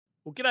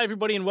Well, g'day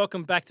everybody and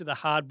welcome back to the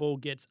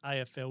Hardball Gets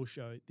AFL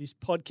show. This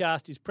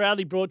podcast is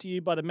proudly brought to you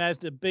by the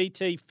Mazda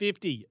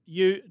BT50.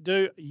 You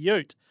do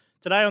ute.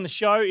 Today on the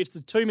show, it's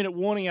the 2-minute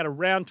warning out of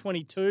round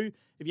 22.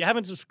 If you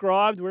haven't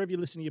subscribed, wherever you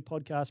listen to your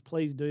podcast,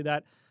 please do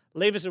that.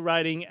 Leave us a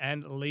rating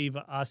and leave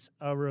us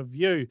a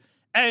review.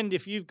 And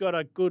if you've got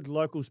a good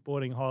local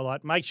sporting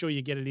highlight, make sure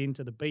you get it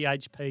into the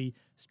BHP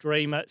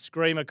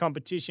Screamer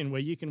competition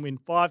where you can win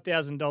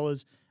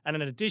 $5,000 and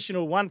an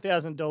additional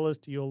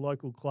 $1,000 to your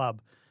local club.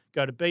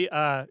 Go to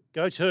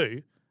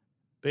BHP,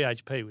 we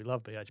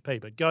love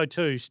BHP, but go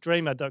to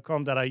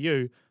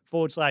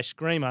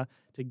streamer.com.au/screamer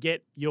to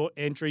get your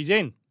entries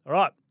in. All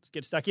right, let's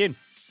get stuck in.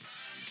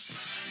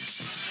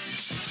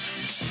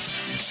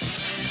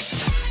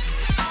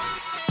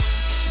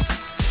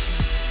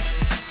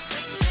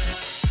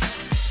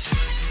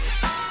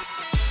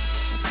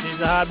 This is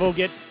the Hardball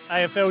Gets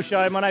AFL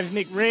show. My name's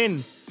Nick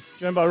Wren.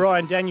 Joined by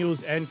Ryan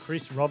Daniels and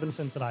Chris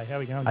Robinson today. How are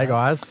we going? Hey,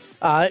 guys.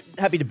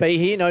 Happy to be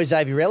here. No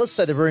Xavier Ellis,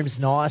 so the room's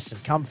nice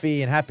and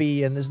comfy and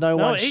happy, and there's no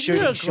one shooting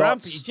grumpy.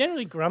 shots. He's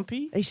generally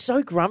grumpy. He's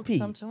so grumpy.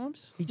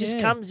 Sometimes. He just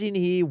comes in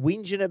here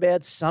whinging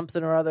about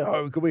something or other.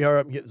 Oh, could we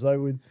hurry up and get this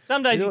over with?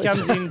 Some days he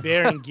comes in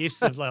bearing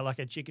gifts of like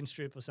a chicken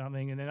strip or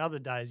something, and then other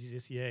days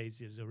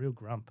he's a real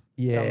grump.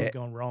 Yeah. Something's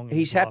gone wrong in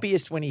He's his life.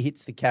 happiest when he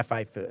hits the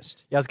cafe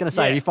first. Yeah, I was going to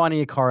say, Yeah. are you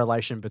finding a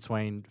correlation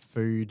between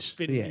food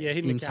hitting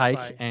the intake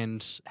cafe.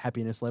 and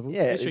happiness levels?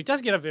 Yeah. It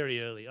does get up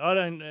very early. I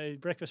don't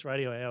breakfast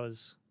radio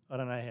hours. I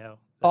don't know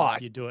how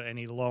you do it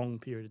any long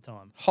period of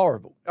time.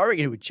 Horrible. I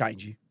reckon it would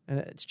change you, and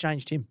it's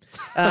changed him.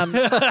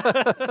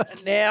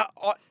 Now,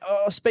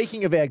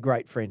 speaking of our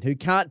great friend who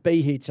can't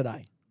be here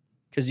today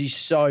because he's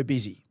so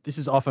busy. This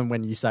is often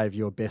when you save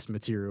your best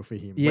material for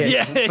him. Yeah.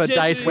 Yeah, For just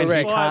days when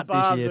he quiet can't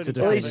bars be here when to he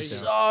do can't He's be it.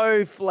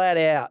 so flat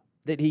out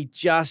that he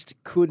just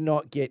could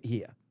not get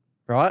here,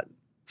 right?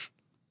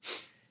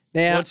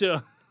 Now, What's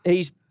your...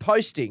 he's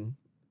posting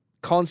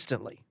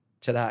constantly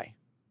today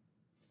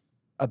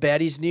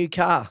about his new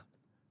car.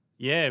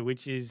 Yeah,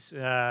 which is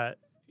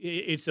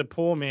it's a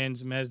poor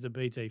man's Mazda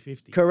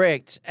BT50.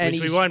 Correct. And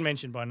Which we won't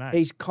mention by name.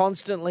 he's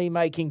constantly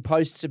making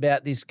posts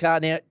about this car.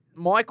 Now,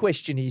 my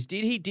question is,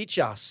 did he ditch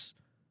us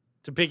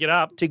To pick it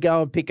up, to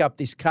go and pick up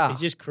this car? he's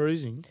just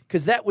cruising.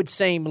 Because that would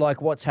seem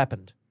like what's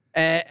happened.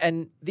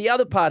 And the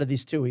other part of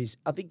this too is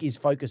I think his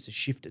focus has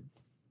shifted.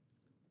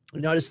 You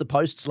notice the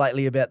posts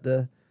lately about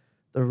the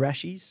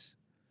rashies?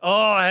 Oh,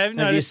 I have you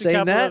noticed a seen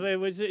couple that?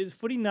 of it. Is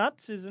Footy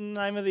Nuts is the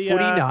name of the...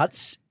 Footy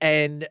nuts.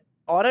 And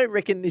I don't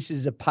reckon this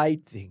is a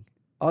paid thing.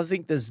 I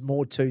think there's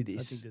more to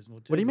this. I think there's more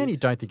to What do you mean this. you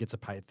don't think it's a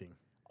paid thing?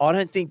 I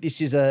don't think this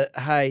is a,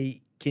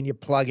 hey, can you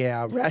plug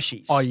our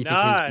rashies? Oh, you think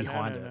No, he's no,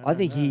 behind no, it? no. I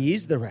think he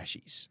is the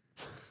rashies.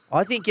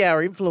 I think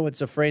our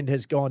influencer friend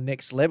has gone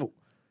next level.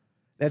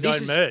 Now,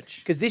 His own merch.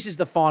 because this is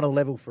the final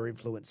level for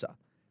influencer.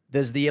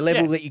 There's the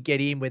level Yeah. that you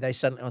get in where they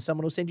suddenly,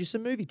 someone will send you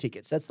some movie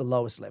tickets. That's the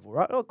lowest level,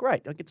 right? Oh,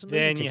 great. I'll get some movie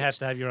Then tickets. you have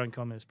to have your own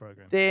commerce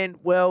program. Then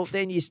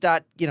you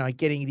start,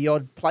 getting the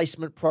odd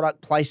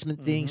product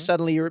placement thing. Mm-hmm.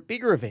 Suddenly you're at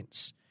bigger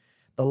events.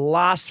 The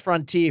last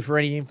frontier for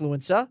any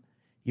influencer,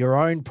 your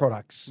own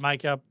products,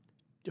 Makeup,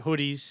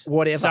 hoodies,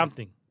 Whatever.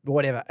 something.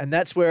 whatever. And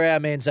that's where our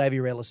man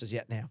Xavier Ellis is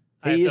at now.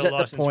 He is AFL at the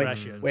licensed point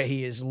ratios. where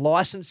he is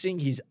licensing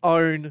his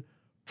own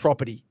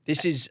property.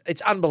 It's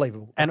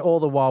unbelievable. And all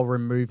the while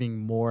removing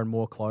more and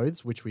more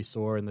clothes, which we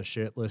saw in the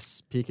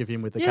shirtless pic of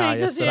him with the car he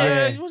just,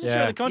 yesterday. he wasn't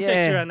sure of the context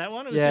Yeah. around that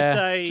one. It was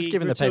Yeah. just Just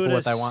giving the people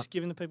what they want.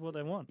 Giving the people what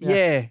they want.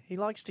 Yeah, he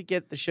likes to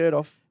get the shirt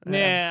off.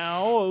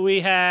 Now,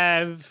 we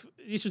have...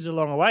 This was a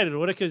long-awaited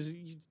order because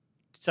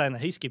saying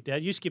that he skipped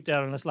out. You skipped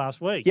out on us last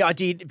week. Yeah, I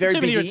did. Very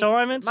Too many busy.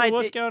 retirements or Mate,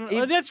 what's going on?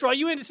 if- Oh, that's right.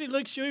 You went to see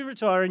Luke Shuey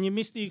retire and you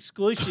missed the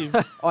exclusive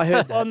I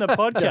heard that. on the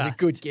podcast. That was a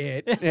good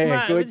get. Yeah,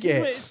 Mate, good this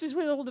get. This is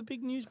where all the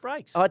big news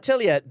breaks. I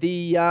tell you,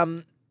 the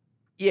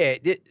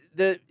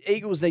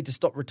Eagles need to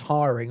stop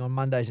retiring on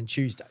Mondays and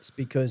Tuesdays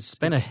because It's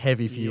been a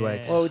heavy few Yeah.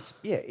 weeks. well, it's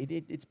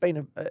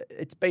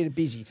been a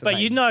busy for But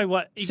me. you know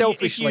what? If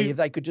Selfishly, you- if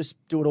they could just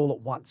do it all at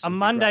once, a it'd be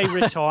Monday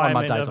great.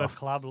 retirement Mondays of a off.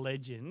 club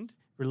legend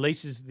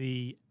releases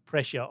the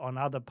pressure on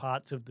other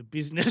parts of the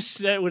business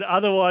that would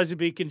otherwise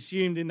be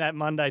consumed in that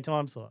Monday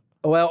time slot.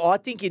 Well, I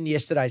think in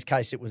yesterday's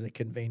case, it was a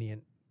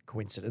convenient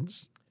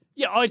coincidence.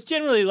 Yeah, it's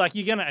generally like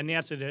you're going to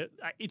announce it.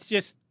 It's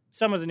just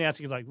someone's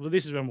announcing it's like, well,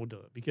 this is when we'll do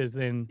it because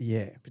then,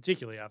 Yeah.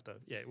 particularly after,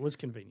 it was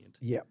convenient.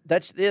 Yeah,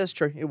 that's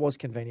true. It was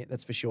convenient,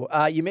 that's for sure.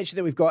 You mentioned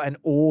that we've got an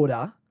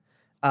order,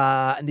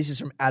 and this is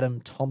from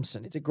Adam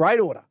Thompson. It's a great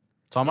order.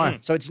 Tomo.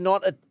 So it's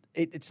not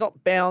it's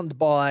not bound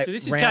by So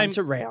this is round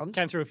to round.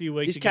 Came through a few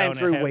weeks This ago. came and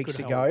through how it weeks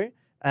could ago,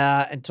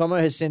 help. and Tomo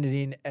has sent it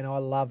in, and I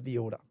love the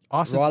order.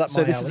 Oh, It's so right up so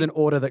my this is alley. an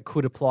order that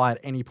could apply at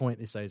any point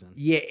this season.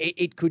 Yeah,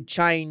 it could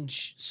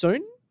change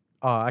soon,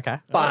 Oh, okay.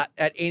 but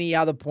at any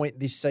other point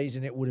this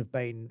season, it would have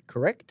been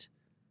correct.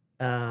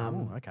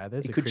 Oh, okay.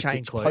 There's It a could cryptic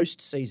change clue.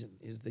 post-season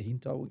is the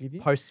hint I will give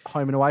you. Post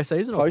home and away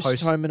season or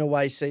Post home and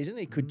away season,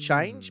 it could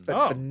change,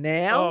 but for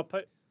now,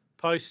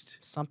 Post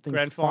something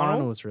Grand final?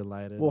 finals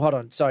related. well, hold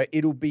on. So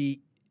it'll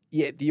be,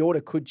 the order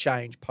could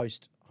change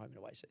post home and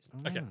away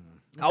season. Okay.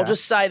 I'll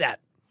just say that.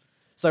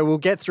 So we'll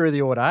get through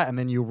the order and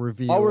then you'll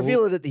reveal. I'll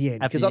reveal it at the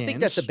end at because the I think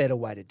end. that's a better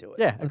way to do it.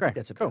 Yeah, I agree. think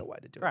that's a Cool. better way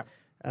to do Great.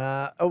 it.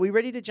 Are we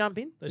ready to jump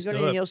in? Let's You got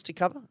do anything it. else to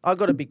cover? I've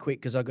got to be quick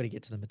because I've got to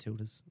get to the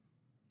Matildas.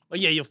 Oh,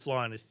 yeah, you're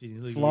flying to Sydney.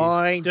 Look at you.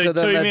 Flying Do to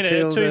the 2 minute,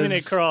 Matildas. 2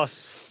 minute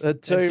cross. The 2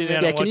 sit down minute.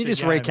 Yeah, and can you watch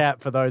just the game. recap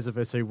for those of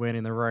us who weren't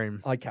in the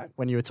room Okay.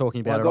 when you were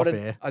talking Well, about it off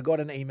air? I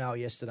got an email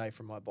yesterday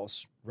from my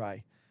boss,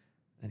 Ray,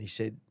 and he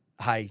said,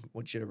 "Hey, I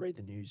want you to read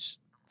the news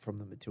from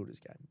the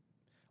Matildas game."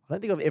 I don't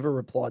think I've ever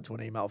replied to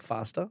an email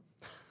faster.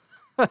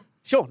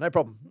 Sure, no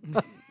problem.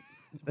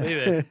 Be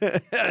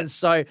there. And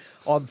so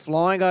I'm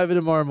flying over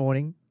tomorrow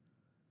morning,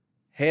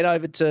 head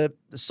over to the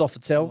Oh,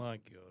 Sofitel. my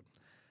God.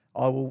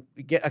 I will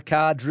get a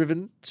car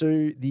driven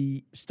to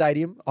the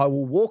stadium. I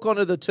will walk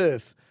onto the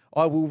turf.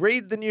 I will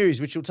read the news,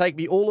 which will take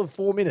me all of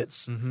 4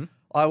 minutes. Mm-hmm.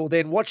 I will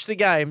then watch the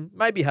game,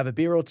 maybe have a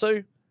beer or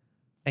two,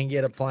 and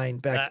get a plane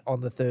back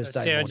on the The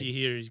Thursday sound morning. you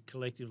hear is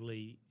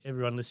collectively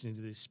everyone listening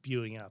to this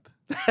spewing up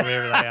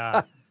wherever they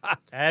are.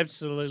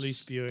 Absolutely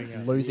spewing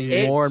up. Losing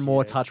Yeah. more and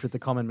more touch with the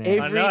common man. Every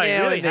I know, it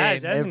now really and then.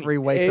 has, hasn't it? Every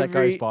week that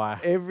goes by.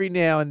 Every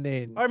now and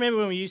then. I remember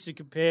when we used to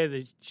compare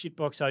the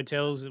shitbox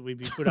hotels that we'd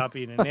be put up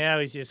in, and now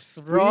he's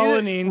just Were you-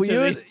 rolling into were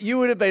you, the... you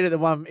would have been at the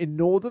one in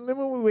Northern.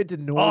 Remember when we went to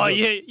Northern? Oh,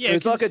 yeah. It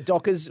was 'cause- like a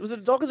Dockers. Was it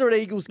a Dockers or an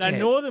Eagles No, camp?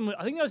 Northern,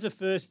 I think that was the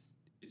first...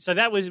 So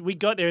that was... We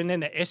got there, and then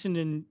the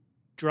Essendon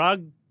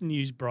drug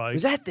news broke.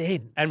 Was that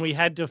then? And we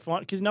had to find...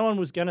 Because no one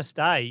was going to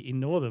stay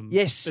in Northern.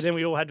 Yes. But then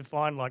we all had to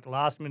find, like,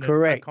 last-minute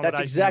Correct. That's accommodation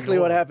in exactly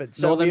what Northern. happened.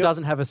 So Northern we-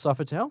 doesn't have a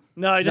Sofitel?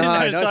 No, he didn't No,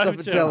 have no Sofitel.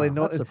 Sofitel in That's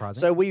Northern. surprising.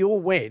 So we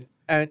all went,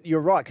 and you're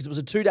right, because it was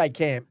a 2-day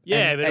camp.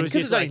 Yeah, and, but it was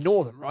because just it's only like-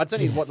 Northern, right? It's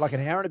only, what, like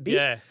an hour and a bit?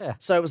 Yeah.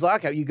 So it was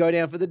like, okay, you go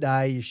down for the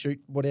day, you shoot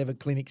whatever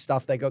clinic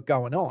stuff they got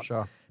going on.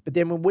 Sure. But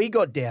then when we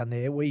got down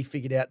there, we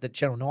figured out that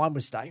Channel 9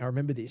 was staying. I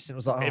remember this. And it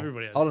was like,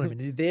 Everybody else. hold on a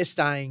minute. They're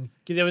staying.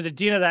 Because there was a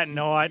dinner that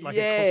night, like a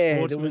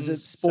yeah, there was a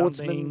sportsman's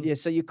sportsman. something. Yeah,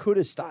 so you could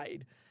have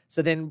stayed.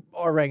 So then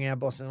I rang our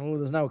boss and,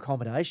 there's no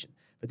accommodation.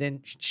 But then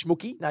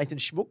Schmooky, Nathan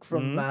Schmook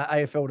from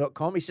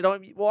AFL.com, he said,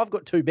 I've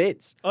got 2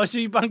 beds. Oh, so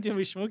you bunked in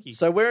with Schmooky.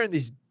 So we're in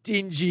this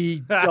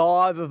dingy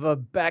dive of a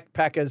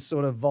backpacker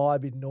sort of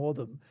vibe in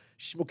Northern.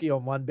 Schmooky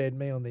on one bed,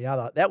 me on the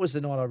other. That was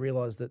the night I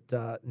realised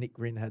that Nick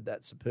Rinn had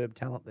that superb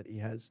talent that he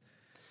has,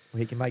 where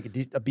he can make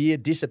a beer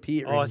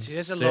disappear Oh, in see,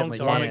 that's a long Certainly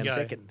time can. 1 ago.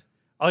 second.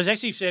 I was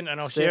actually saying, and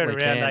I'll share it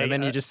Certainly around. can. And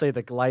then you just see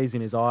the glaze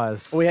in his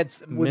eyes. We made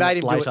minutes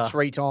him do later. it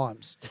 3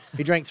 times.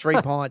 He drank 3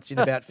 pints in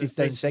about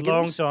 15 it's seconds. a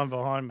long time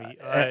behind me.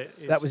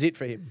 That was it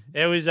for him.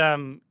 It was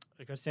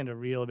like I sent a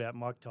reel about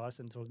Mike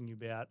Tyson talking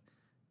about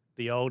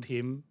the old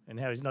him and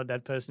how he's not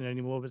that person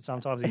anymore, but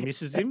sometimes he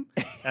misses him,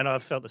 and I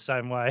felt the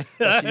same way.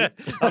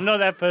 I'm not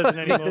that person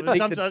anymore, but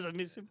sometimes I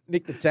miss him.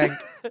 Nick the Tank.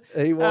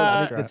 He was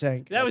Nick the great.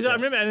 Tank. That was I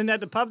remember, and then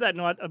at the pub that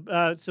night,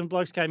 some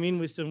blokes came in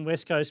with some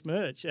West Coast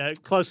merch,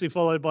 closely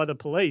followed by the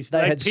police. They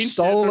had pinched it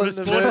stolen from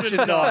the sportsman's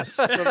merchandise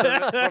night.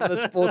 from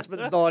the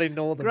sportsman's night in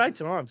Northern. Great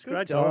times,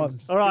 great times,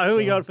 times. All right, good who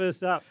we got times.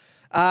 first up?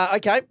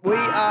 Okay, we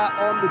are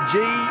on the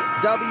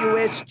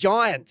GWS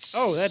Giants.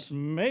 Oh, that's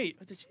me.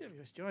 The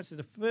GWS Giants are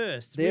the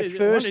first. They're Is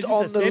first this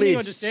on the ascending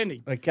list. Or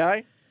descending?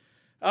 Okay.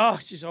 Oh,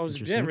 it's just, I was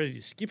Interesting. about ready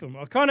to skip them.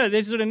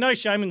 There's sort of no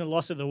shame in the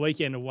loss of the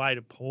weekend away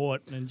to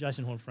Port and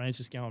Jason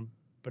Horn-Francis going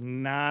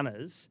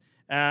bananas.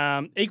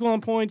 Equal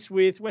on points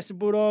with Western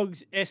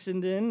Bulldogs,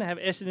 Essendon. Have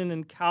Essendon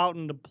and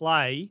Carlton to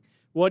play.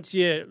 What's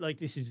your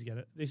this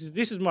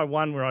is my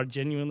one where I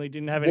genuinely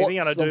didn't have anything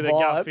and I What's do the the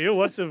gut vibe? feel.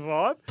 What's the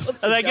vibe?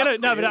 What's Are the they gonna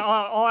gut no? But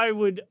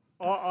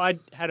feel? I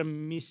had a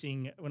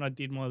missing when I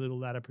did my little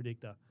ladder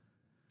predictor.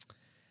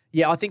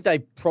 Yeah, I think they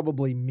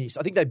probably missed.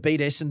 I think they beat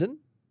Essendon.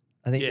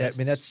 I think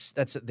Yes.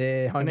 that's at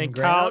their home then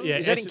ground. yeah,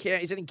 is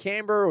that in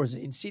Canberra or is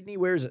it in Sydney?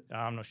 Where is it?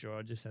 I'm not sure.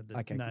 I just had the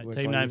Okay, good work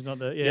team by you. names, not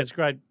the. Yeah, Yep. it's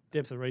great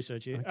depth of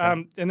research here.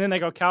 Okay. And then they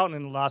got Carlton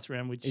in the last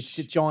round, which It's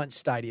at Giants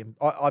Stadium.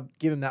 I'd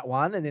give them that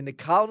one, and then the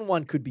Carlton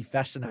one could be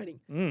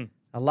fascinating. Mm.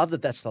 I love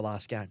that that's the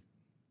last game,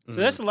 So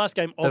that's the last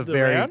game the of the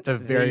very, round. the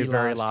very, The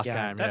very last last game.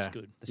 game. That's yeah.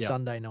 good. the Yep.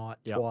 Sunday night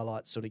Yep.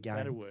 twilight sort of game.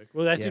 That'll work.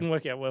 Well, that Yeah. didn't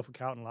work out well for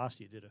Carlton last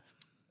year, did it?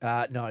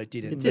 No, it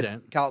didn't. It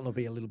didn't. Carlton will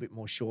be a little bit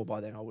more sure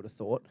by then, I would have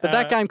thought. But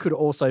that game could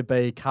also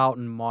be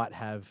Carlton might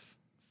have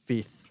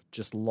 5th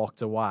just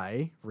locked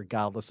away,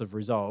 regardless of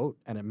result,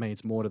 and it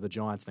means more to the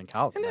Giants than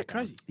Carlton. Isn't that game.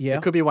 crazy? Yeah,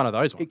 It could be one of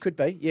those ones. it could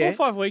be. 4 Yeah, or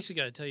 5 weeks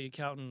ago, I tell you,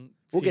 Carlton.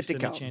 We'll get fifth to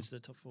and a Carlton. chance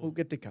at the top 4. we'll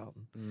get to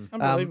Carlton.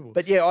 Unbelievable.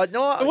 But yeah, I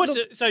know.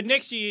 But so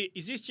next year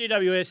is this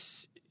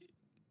GWS?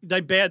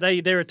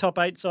 They're a top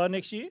 8 side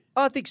next year.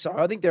 I think so.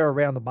 I think they're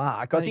around the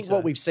mark. I think think so.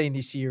 what we've seen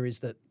this year is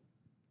that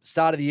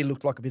start of the year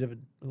looked like a bit of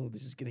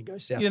this is going to go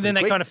south. Yeah, then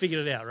they pretty kind quick. of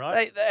figured it out,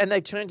 right? And they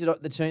turned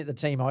the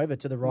team over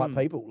to the right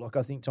people. Like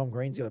I think Tom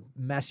Green's got a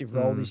massive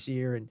role this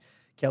year, and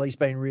Kelly's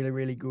been really,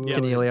 really good. Yeah.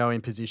 Cornelio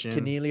in position.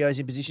 Cornelio's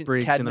in position.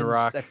 Briggs in the Cadman's-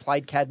 ruck. They've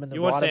played Cadman the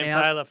You want right Sam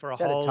amount. Taylor for a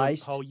He's had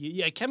taste. whole year.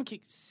 Yeah, Cam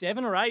kicked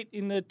 7 or 8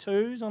 in the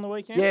 2s on the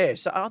weekend. Yeah,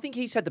 so I think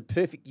he's had the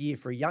perfect year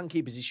for a young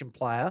key position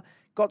player.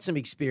 Got some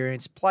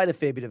experience, played a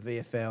fair bit of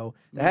VFL.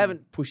 They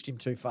haven't pushed him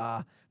too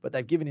far, but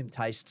they've given him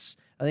tastes.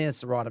 I think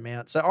that's the right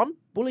amount. So I'm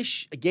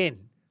bullish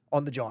again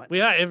on the Giants. We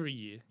are every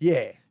year.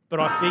 Yeah. But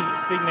I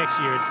think next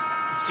year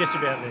it's just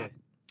about there.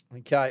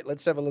 Okay,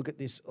 let's have a look at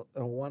this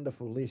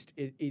wonderful list.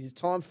 It is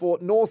time for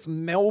North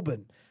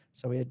Melbourne.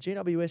 So we had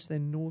GWS,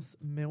 then North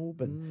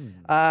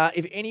Melbourne.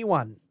 If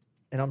anyone,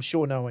 and I'm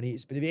sure no one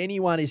is, but if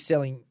anyone is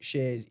selling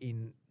shares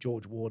in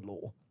George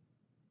Wardlaw,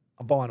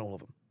 I'm buying all of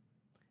them.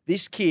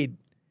 This kid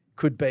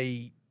could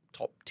be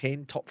top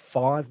 10, top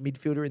 5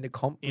 midfielder in the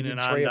comp In within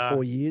and 3 or under.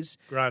 4 years.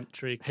 Grunt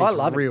tricks. I He's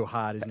love it. real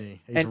hard, isn't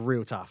he? He's And-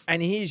 real tough.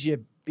 And here's your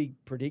big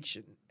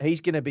prediction. He's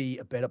going to be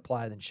a better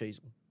player than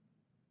Sheasel.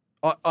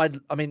 I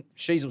mean,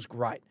 Sheasel's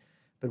great,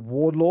 but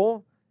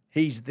Wardlaw,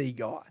 he's the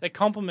guy. They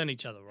complement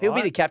each other, right? He'll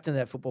be the captain of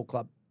that football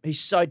club. He's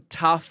so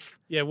tough.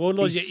 Yeah,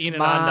 Wardlaw's he's your in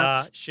smart. and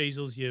under.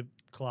 Sheasel's your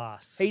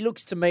class. He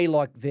looks to me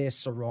like their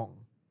Sarong.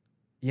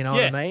 You know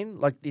what I mean?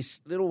 Like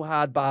this little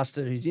hard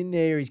bastard who's in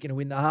there. He's going to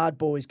win the hard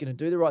ball. He's going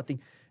to do the right thing.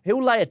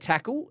 He'll lay a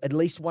tackle at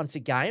least once a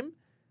game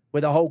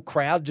where the whole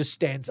crowd just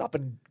stands up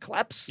and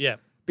claps. Yeah.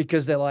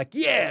 Because they're like,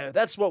 yeah,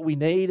 that's what we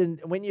need. And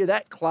when you're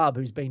that club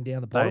who's been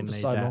down the They bottom for need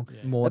so that long,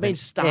 more they've than been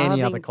starving.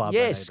 any other club. they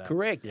Yes, need that.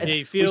 correct. Yeah. And Yeah,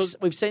 he feels-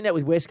 we've seen that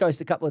with West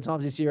Coast a couple of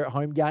times this year at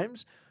home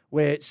games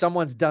where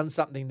someone's done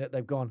something that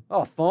they've gone,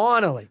 oh,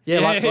 finally. Yeah,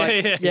 like,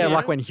 Yeah, yeah.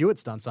 like when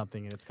Hewitt's done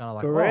something, and it's kind of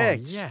like,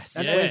 Correct. oh, yes,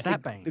 That's Yeah. what's what's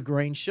that the, been? the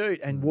green shoot.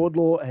 And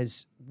Wardlaw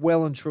has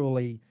well and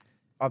truly,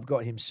 I've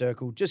got him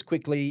circled. Just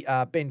quickly,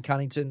 Ben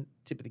Cunnington,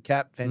 tip of the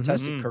cap,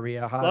 fantastic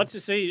career. Hard. Like to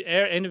see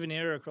end of an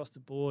era across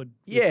the board.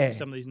 with Yeah.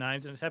 some of these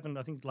names, and it's happened.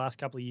 I think the last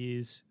couple of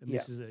years, and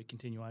this is a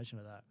continuation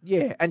of that.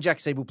 Yeah, and Jack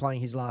Siebel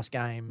playing his last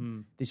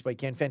game this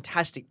weekend.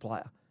 Fantastic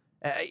player.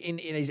 In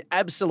his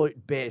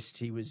absolute best,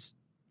 he was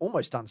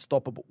almost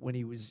unstoppable when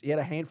he had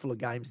a handful of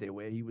games there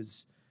where he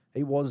was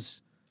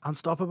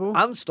Unstoppable?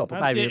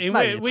 unstoppable. Maybe- Yeah,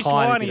 maybe a which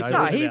tiny line bit is over.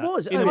 No, it he about?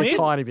 was. In the And I mid? can-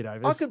 tiny bit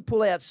over. I can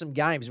pull out some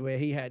games where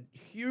he had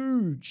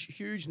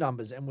huge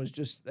numbers and was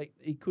just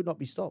he could not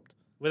be stopped.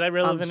 Were they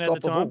relevant at the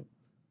Unstoppable. time?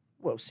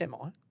 Well, semi.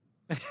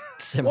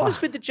 Semi. What was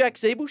with the Jack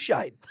Siebel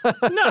shade? No,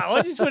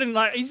 I just wouldn't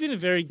like. He's been a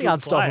very I good think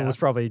Unstoppable player. was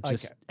probably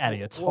just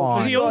adding a time.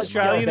 Was he you all guys go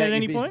Australian about at your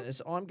any point?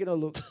 business. I'm going to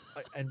look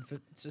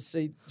to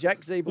see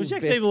Jack Siebel's Was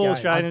Jack best Siebel all game.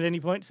 Australian at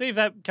any point? See if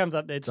that comes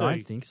up there too.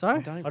 Don't think so. I I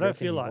reckon don't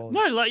feel he like was.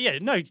 no,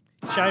 no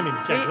shame in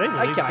Jack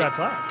Siebel. He's a great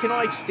player. Can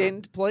I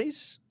extend,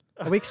 please?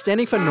 Are we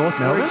extending for North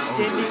We're Melbourne?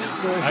 extending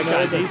North Okay,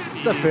 Melbourne. This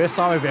is the first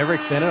time we've ever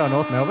extended on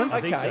North Melbourne. I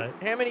think Okay,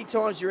 so. how many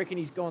times do you reckon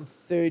he's gone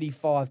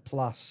 35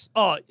 plus?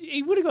 Oh,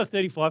 he would have got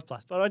 35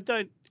 plus, but I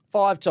don't.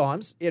 5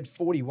 times. He had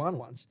 41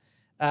 once.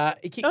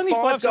 He kicked Only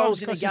 5 5 goals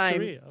times in a across his game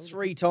career.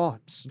 3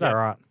 times. Is that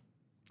right?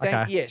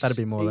 Okay, Yes, that'd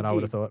be more he than I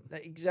would have did. thought.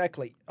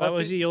 Exactly. I But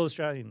was think he all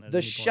Australian? at the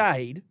any point?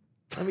 shade.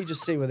 Let me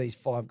just see where these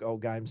 5-goal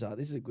games are.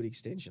 This is a good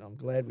extension. I'm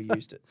glad we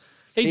used it.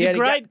 He's He a had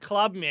great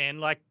club man.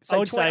 Like I So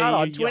would say, you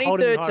hold him in high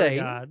 2013,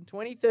 regard.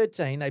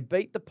 2013, they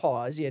beat the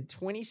Pies. He had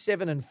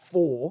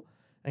 27-4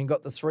 and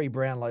got the 3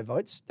 Brownlow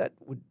votes. That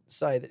would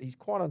say that he's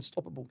quite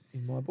unstoppable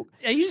in my book.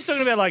 Are you just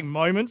talking about like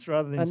moments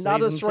rather than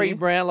Another seasons 3 here?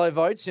 Brownlow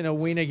votes in a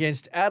win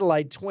against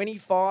Adelaide,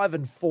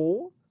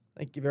 25-4.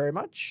 Thank you very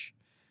much.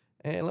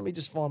 And let me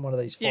just find one of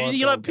these 5 Yeah,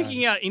 you're like goal picking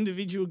games. out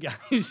individual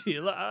games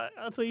here. Like,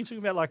 I thought you were talking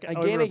about like Again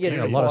over a against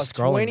Yeah, the a lot of Pies,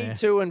 scrolling there.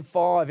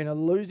 22-5 in a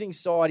losing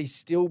side. He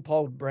still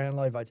polled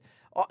Brownlow votes.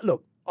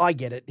 Look, I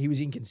get it. He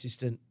was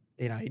inconsistent.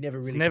 You know, he never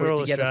really never put it all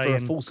together for a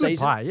Australian. full Good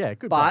season. player, yeah,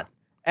 good But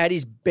at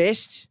his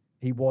best,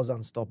 he was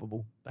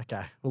unstoppable. player.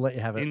 Okay, we'll let you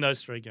have it. in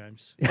those 3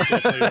 games. It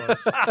definitely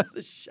was.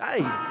 The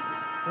shade.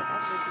 The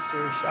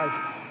unnecessary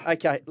shade.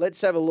 Okay, let's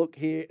have a look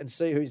here and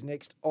see who's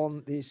next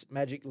on this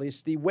magic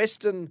list. The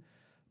Western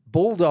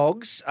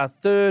Bulldogs are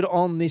 3rd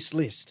on this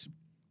list.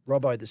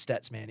 Robbo, the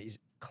stats man, is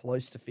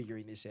close to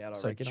figuring this out, I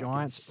So reckon. I can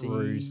Giants, see-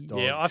 Roos,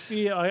 Dogs. Yeah, I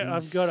fear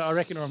I've got it. I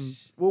reckon I'm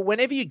Well,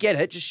 whenever you get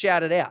it, just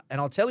shout it out,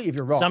 and I'll tell you if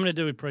you're right. something to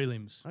do with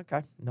prelims.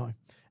 Okay, no.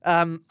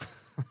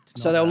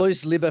 So they'll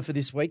lose Libba for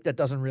this week. That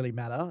doesn't really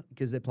matter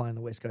because they're playing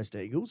the West Coast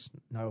Eagles.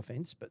 No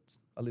offence, but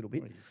a little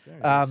bit.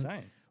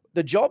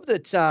 The job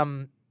that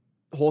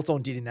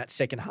Hawthorn did in that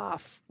second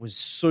half was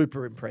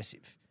super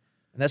impressive.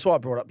 And that's why I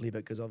brought up Libba,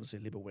 because obviously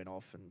Libba went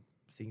off and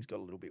things got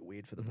a little bit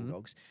weird for the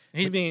Bulldogs.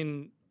 He's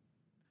been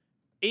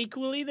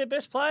equally their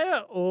best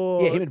player,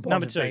 or Yeah, him and Bond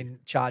number have 2. been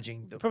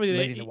charging, Probably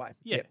leading the way.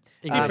 Yeah,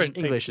 Yep. different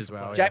English people.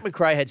 as well. Jack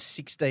McRae had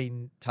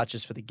 16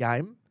 touches for the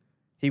game.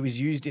 He was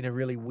used in a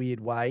really weird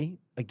way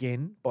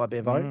again by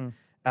Bevo.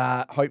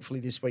 Hopefully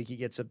this week he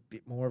gets a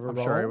bit more of a I'm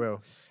role. sure he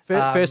will.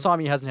 First time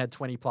he hasn't had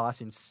 20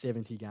 plus in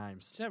 70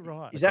 games. Is that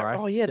right? Is that? McRae.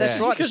 Oh yeah, that's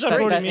Yeah. right. Because the I streak.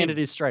 brought That him in. ended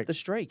his streak. The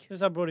streak.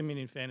 Because I brought him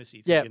in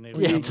fantasy. Yeah,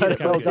 thinking yeah, he was totally.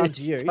 gonna Well come done good.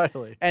 to you.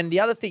 Totally. And the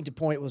other thing to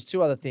point was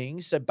 2 other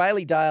things. So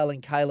Bailey Dale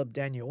and Caleb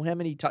Daniel, how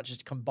many touches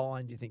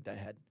combined do you think they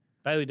had?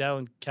 Bailey Dale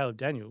and Caleb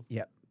Daniel.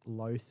 Yeah.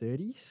 Low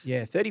 30s?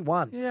 Yeah,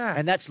 31. Yeah.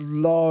 And that's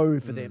low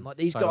for them. Like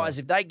these totally. guys,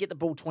 if they get the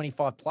ball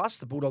 25 plus,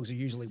 the Bulldogs are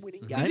usually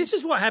winning See, games. this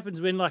is what happens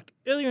when, like,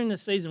 earlier in the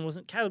season,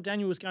 wasn't Caleb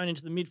Daniel was going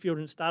into the midfield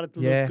and it started to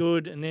Yeah. look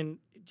good, and then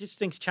just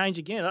things change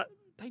again. Like,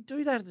 They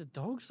do that to the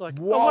Dogs. Like,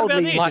 what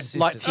Wildly about this?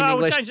 Like inconsistent. Tim we'll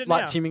English, change it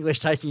like now. Tim English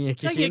taking a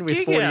kick Take a in with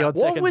kick 40 out. odd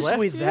What seconds was left,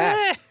 with Yeah.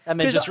 that? and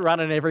then 'Cause just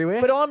running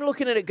everywhere. But I'm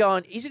looking at it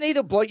going, isn't he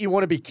the bloke you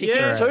want to be kicking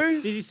Yeah. to?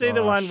 Did you see the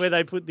Gosh. one where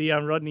they put the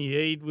Rodney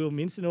Eade, Will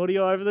Minson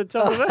audio over the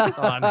top of it?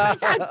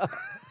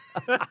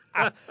 Oh,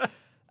 no.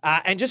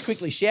 And just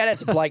quickly, shout out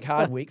to Blake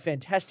Hardwick.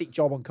 Fantastic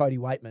job on Cody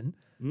Waitman.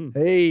 Mm.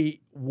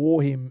 He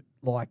wore him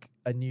like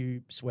a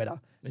new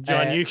sweater. And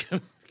John Uh,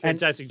 Newcomb,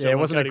 fantastic job. Yeah, it on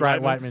wasn't a Cody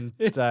great Waitman.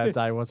 Waitman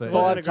day, was it? It wasn't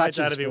Five a great day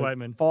touches to be for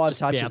Waitman. Five Just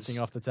touches bouncing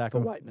off the for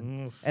tackle. Waitman.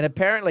 Mm. And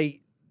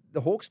apparently,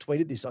 the Hawks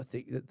tweeted this, I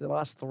think, that the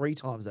last 3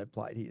 times they've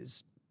played,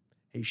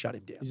 he shut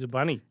him down. He's a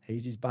bunny.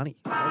 He's his bunny.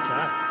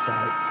 Okay.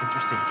 So,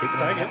 interesting. Keep an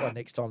eye on Take that it. one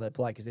next time they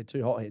play because they're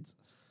two hotheads.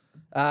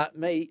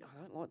 Me, I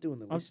don't like doing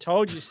the I've list.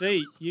 told you,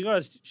 see, you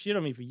guys shit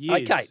on me for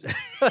years. Okay.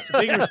 It's a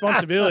big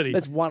responsibility.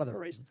 That's one of the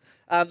reasons.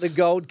 The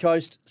Gold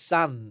Coast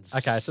Suns.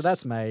 Okay, so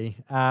that's me.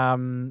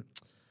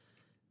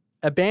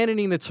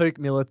 Abandoning the Tuke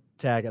Miller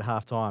tag at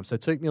halftime. So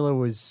Tuke Miller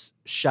was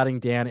shutting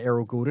down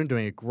Errol Goulden,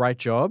 doing a great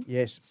job.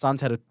 Yes. Suns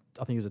had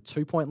I think it was a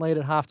 2-point lead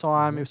at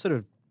halftime. It was sort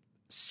of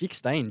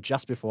 16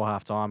 just before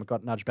halftime. It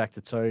got nudged back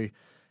to 2.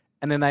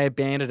 And then they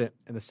abandoned it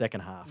in the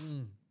second half.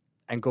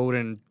 And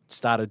Goulden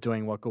started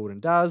doing what Goulden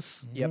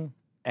does. Yep.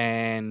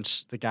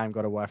 And the game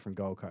got away from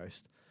Gold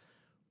Coast.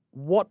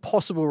 What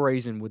possible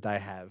reason would they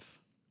have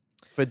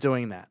for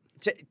doing that?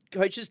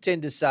 Coaches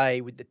tend to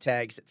say with the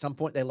tags, at some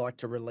point they like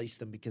to release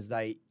them because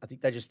I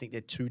think they just think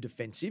they're too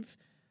defensive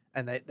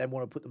and they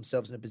want to put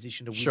themselves in a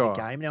position to win Sure.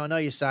 the game. Now, I know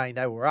you're saying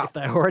they were up. If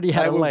they already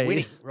had they a were lead.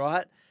 winning,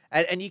 right?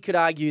 And you could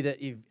argue that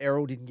if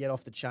Errol didn't get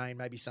off the chain,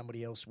 maybe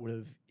somebody else would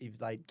have, if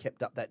they'd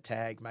kept up that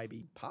tag,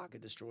 maybe Parker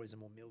destroys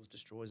them or Mills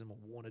destroys them or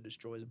Warner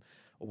destroys them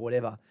or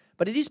whatever.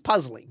 But it is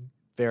puzzling.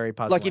 Very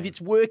puzzling. Like if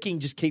it's working,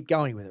 just keep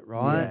going with it,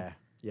 right?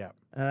 Yeah.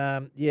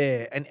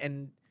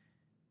 And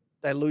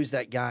they lose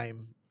that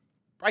game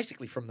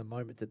basically from the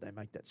moment that they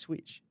make that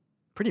switch.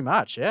 Pretty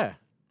much, yeah.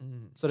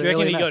 So Do you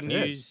reckon he got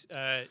news?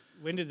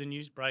 When did the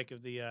news break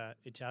of the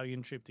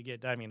Italian trip to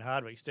get Damien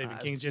Hardwick? Stephen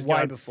King's just way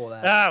going, before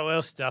that.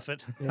 well, stuff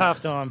it.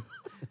 Half time.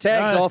 The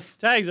tag's off.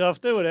 Tags off.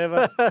 Do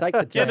whatever. Take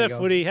the Get tag the off.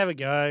 footy. Have a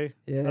go.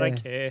 Yeah. I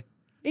don't care.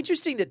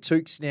 Interesting that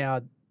Tuke's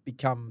now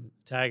become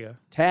Tagger.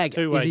 tagger.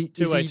 Two-way.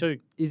 Two-way too.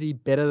 Is he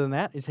better than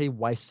that? Is he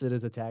wasted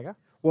as a tagger?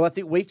 Well, I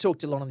think we've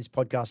talked a lot on this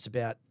podcast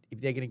about if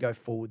they're going to go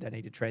forward, they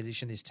need to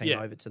transition this team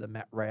Yeah. over to the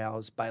Matt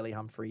Rouse, Bailey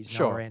Humphreys,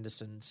 Sure. Noah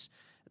Andersons.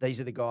 These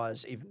are the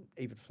guys,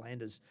 even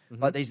Flanders.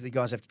 Mm-hmm. Like these are the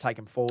guys who have to take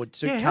them forward.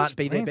 Tuke Yeah, can't how's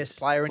be their Flanders? best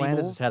player Flanders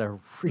anymore. has had a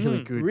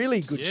really good,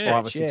 Really good Yeah.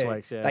 5 or stretch, 6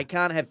 weeks. Yeah, They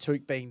can't have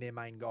Tuke being their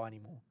main guy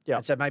anymore. Yeah.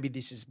 And so maybe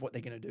this is what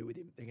they're going to do with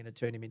him. They're going to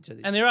turn him into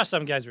this. And there are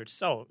some games where it's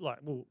so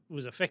it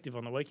was effective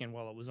on the weekend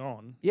while it was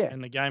on. Yeah.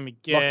 And the game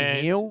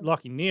against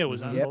Lockie Neal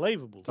was Yep.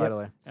 unbelievable.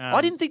 totally. I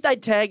didn't think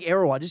they'd tag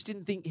Errol. I just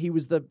didn't think he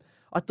was the.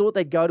 I thought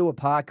they'd go to a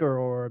Parker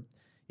or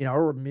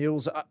a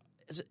Mills.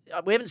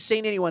 We haven't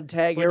seen anyone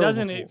tag Well, Errol.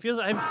 doesn't before. it? Feels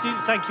like have you seen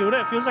St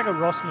Kilda? It feels like a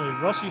Ross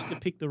move. Ross used to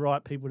pick the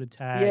right people to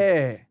tag.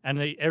 Yeah. And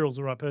Errol's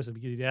the right person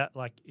because he's out.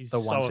 Like he's The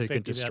so ones who can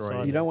effective destroy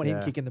outside. You don't want him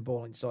Yeah. kicking the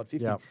ball inside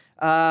 50. Yep.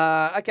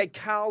 Okay,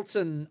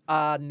 Carlton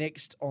are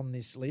next on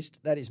this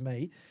list. That is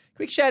me.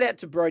 Quick shout out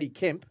to Brody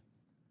Kemp.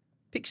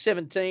 Pick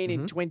 17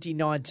 in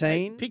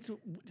 2019.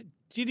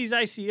 Did his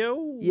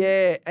ACL?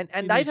 Yeah, and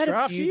in they've his had a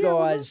draft few year,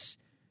 was it? guys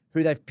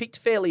who they've picked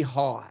fairly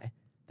high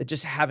that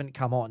just haven't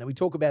come on. And we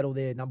talk about all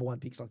their number one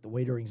picks like the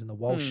Wiederings and the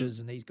Walshes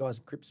and these guys.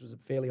 And Cripps was a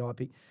fairly high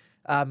pick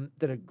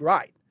that are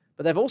great.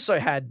 But they've also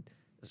had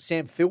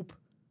Sam Philp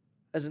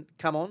hasn't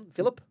come on.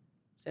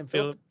 Sam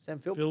Philp.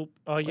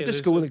 Oh yeah. Went to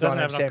school with a guy doesn't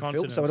named have Sam enough Philp, so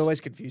it consonants.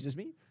 always confuses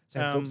me.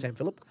 Sam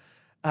Philip.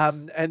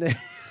 And then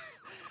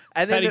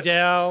Paddy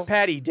Dow.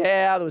 Paddy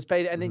Dow. There was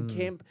Paddy, and Mm. then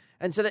Kemp.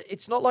 And so that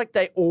it's not like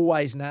they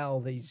always nail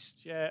these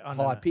Yeah, I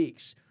high know.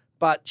 picks.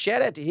 But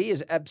shout out to he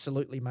has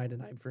absolutely made a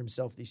name for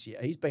himself this year.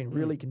 He's been Mm.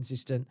 really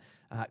consistent,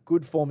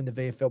 good form in the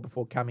VFL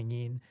before coming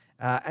in,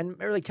 and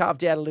really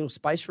carved out a little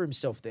space for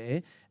himself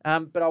there.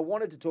 But I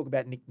wanted to talk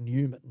about Nick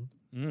Newman,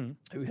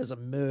 who has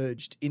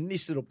emerged in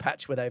this little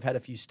patch where they've had a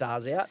few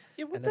stars out,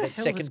 Yeah, what and the they've had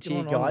hell has second-tier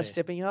gone on there? guys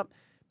stepping up.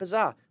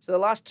 Bizarre. So the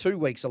last 2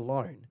 weeks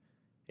alone,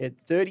 he had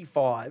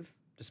 35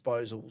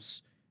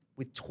 disposals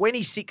with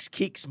 26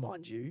 kicks,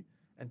 mind you,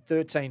 and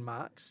 13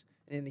 marks.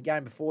 And in the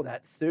game before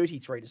that,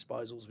 33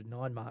 disposals with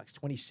 9 marks.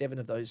 27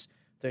 of those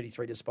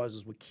 33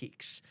 disposals were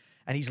kicks.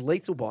 And he's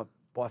lethal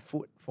by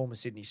foot, former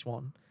Sydney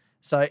Swan.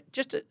 So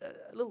just a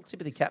little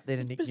tip of the cap there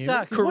to Nick Bizarre.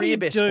 Newman. 'cause what do Career you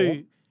best do?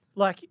 form.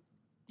 Like,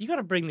 you got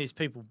to bring these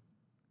people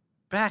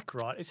back,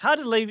 right? It's hard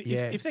to leave.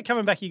 Yeah. If they're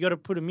coming back, you got to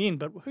put them in.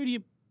 But who do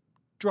you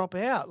drop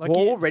out? Like,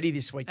 Well, you- already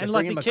this week, they're and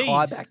like bringing the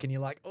Mackay keys. back, and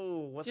you're like,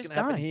 oh, what's going Just to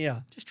happen don't.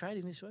 here? just trade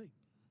him this week.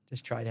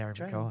 Just trade Aaron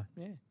Trade Mackay.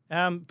 him.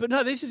 Yeah. But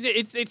no, this is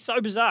it. It's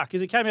so bizarre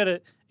because it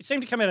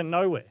seemed to come out of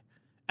nowhere,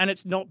 and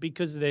it's not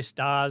because their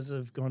stars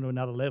have gone to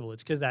another level.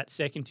 It's because that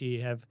second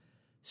tier have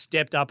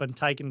stepped up and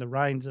taken the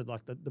reins of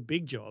like the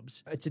big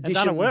jobs. It's and done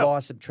addition it well. by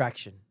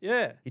subtraction.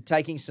 Yeah, You're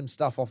taking some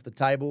stuff off the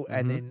table,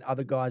 and then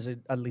other guys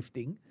are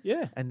lifting,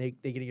 yeah. and they're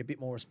getting a bit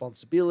more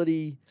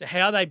responsibility. So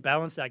how they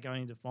balance that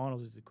going into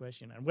finals is the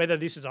question, and whether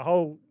this is a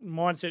whole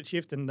mindset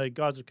shift and the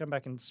guys will come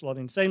back and slot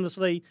in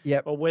seamlessly,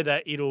 Yep. or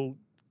whether it'll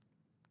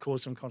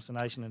cause some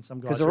consternation and some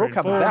guys 'Cause they're who all are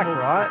coming in form back, will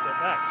right? step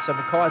back. So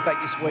Mackay's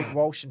back this week.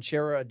 Walsh and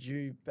Chera are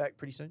due back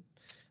pretty soon.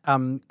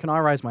 Can I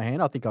raise my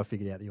hand? I think I've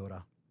figured out the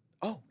order.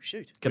 Oh,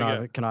 shoot. Can There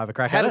you I have a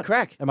crack Have at a it?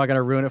 crack. Am I going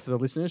to ruin it for the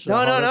listeners? Should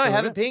I No, hold it for a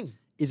have a bit? ping.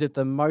 Is it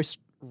the most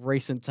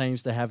recent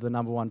teams to have the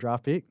number 1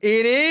 draft pick?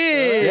 It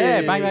is.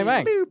 Yeah, bang, bang,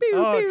 bang.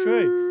 Oh,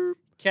 true.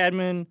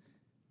 Cadman,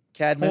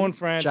 Cadman. Horn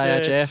Francis,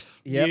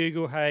 JHF. Yep.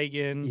 Hugo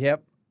Hagen,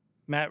 Yep.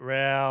 Matt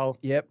Rowell,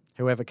 Yep.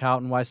 Whoever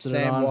Carlton wasted it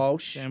Sam on.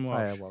 Walsh. Sam Oh, Walsh.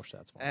 yeah, Walsh,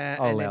 that's fine. I'll And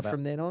allow then that.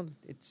 from then on,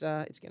 it's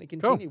going to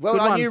continue. Well,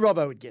 Good I one. knew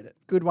Robbo would get it.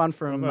 Good one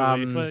from, Well,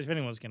 if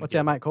anyone's going to what's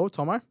our mate called?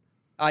 Tomo?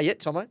 Yeah,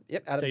 Tomo.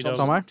 Yep, Adam T-Dog.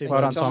 Thompson. Tomo. T-Dog.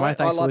 Well done, Tomo. I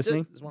Thanks for loved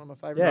listening. It. It's one of my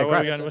favourite. Yeah, Where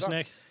are we great. going? What's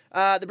next?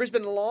 The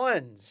Brisbane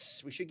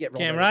Lions. We should get Robbo.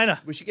 Cam Rayner.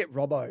 We should get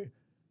Robbo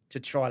to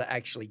try to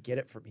actually get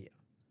it from here.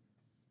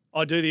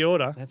 I do the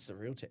order. That's the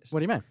real test. What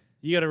do you mean?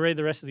 You got to read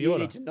the rest of the You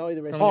order. need to know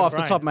the rest From Oh, of off the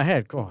the brain. top of my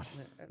head. God,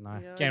 no.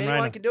 Cam anyone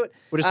Rayner. can do it.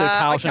 We'll just do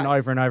Carlton okay.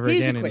 over and over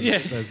Here's a again in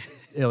question.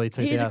 the early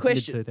 2000s, Here's a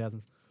question.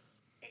 mid-2000s.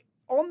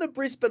 On the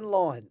Brisbane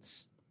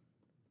Lions,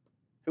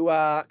 who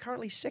are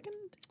currently second,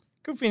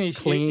 Could finish.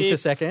 Clinging to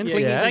second.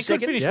 Clinging Yeah. to They second,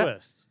 could finish yeah.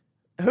 worst.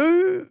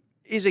 who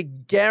is a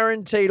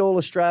guaranteed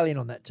All-Australian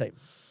on that team?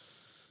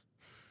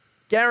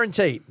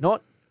 Guaranteed.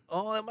 Not,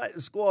 oh, they make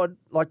the squad.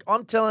 Like,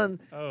 I'm telling,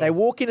 Oh. they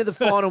walk into the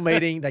final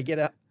meeting, they get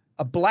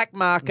a black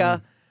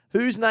marker.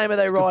 Whose name are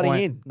they That's a good writing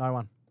point. in? No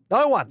one.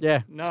 No one.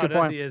 Yeah, No, that's a I good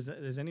don't point.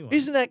 think there's anyone.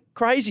 Isn't that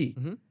crazy?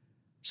 Mhm.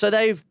 So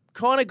they've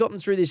kind of gotten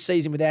through this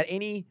season without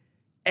any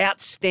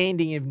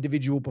outstanding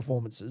individual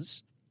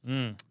performances.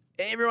 Mm.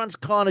 Everyone's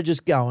kind of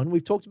just going.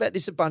 We've talked about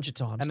this a bunch of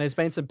times. And there's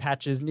been some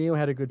patches. Neil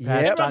had a good Yeah.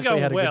 patch. Everyone's Dunkley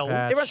going had a well. good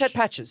patch. Everyone's had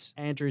patches.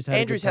 Andrews had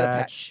Andrews a good had a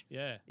patch. patch.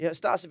 Yeah. Yeah,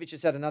 Starcevich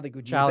has had another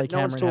good year, Charlie but no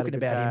one's Cameron had a talking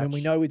good about him. And we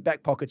patch. know with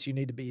back pockets, you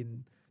need to be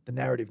in the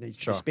narrative needs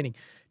to Sure. be spinning.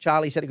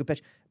 Charlie's had a good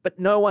patch, but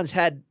no one's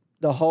had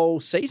the whole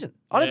season.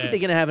 I don't Yeah. think they're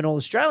going to have an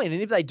All-Australian,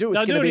 and if they do, it's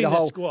They'll going do to it be the in the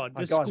whole squad. "Oh,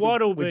 The guys,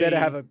 squad will we be- better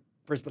have a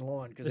Brisbane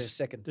Lion because they're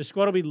second. The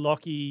squad will be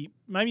Lockie.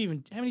 Maybe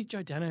even how many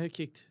Joe Danaher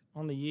kicked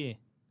on the year?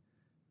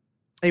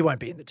 He won't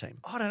be in the team.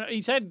 I don't know.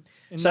 He's had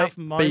So- enough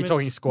But moments. you're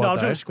talking squad, No, I'm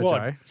though, talking for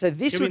squad. Joe. So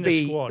this He'll be would in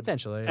the be squad.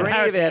 Potentially. for And any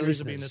Harris of our Andrews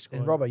will be in the listeners, squad.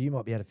 and Robbo, you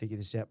might be able to figure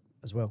this out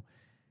as well.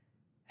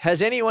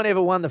 Has anyone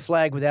ever won the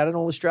flag without an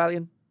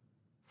All-Australian?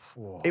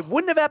 Whoa. It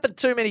wouldn't have happened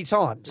too many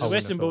times. Did I the wouldn't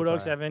Western have thought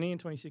Bulldogs so. have any in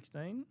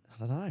 2016? I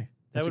don't know.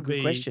 That That's would a good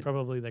be question.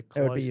 probably the That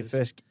closest. would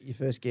be your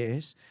first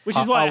guess. Which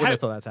I is why. wouldn't have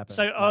thought that's happened.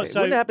 So, It wouldn't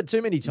so happen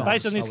too many times.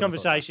 based on this I wouldn't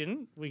have thought so.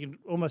 conversation, we can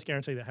almost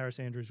guarantee that Harris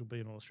Andrews will be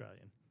an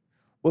All-Australian.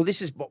 Well,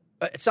 this is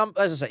some,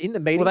 as I say, in the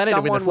meeting, Well, they need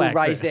to win the someone will flag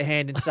raise their first.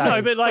 hand and say,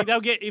 No, but like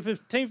they'll get if a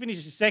team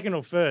finishes second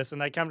or first,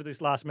 and they come to this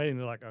last meeting,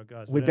 they're like, "Oh,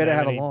 guys, We don't better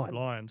have a any line.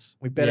 Lions.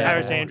 we better Yeah. have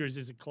Harris a line. Andrews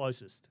is the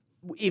closest."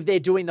 If they're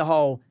doing the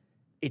whole,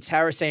 it's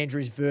Harris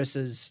Andrews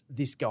versus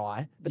this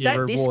guy, but Yeah,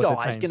 this reward the guy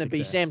is team's going to be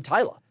success. Sam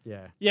Taylor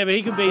Yeah. Yeah, but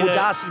he could be or the.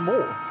 Darcy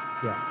Moore.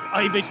 Yeah.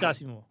 Oh, he beats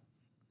Darcy Moore.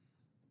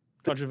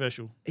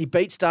 Controversial. He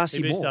beats Darcy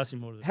He beats Moore. Darcy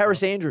Moore. to the Harris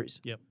final.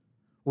 Andrews.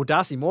 Well,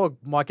 Darcy Moore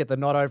might get the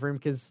nod over him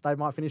because they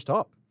might finish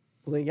top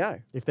Well, there you go.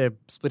 if they're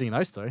splitting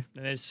those two.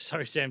 And there's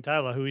Sam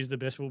Taylor, who is the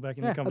best fullback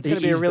in Yeah, the that's going competition.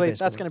 to be He a is the really best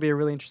that's one. going to be a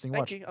really interesting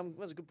Thank watch. you. That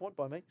was a good point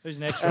by me. Who's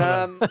next?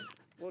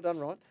 Well done,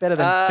 Ryan. Better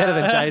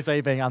than Jay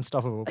Z being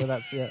unstoppable, but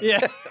that's yeah.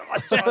 yeah. I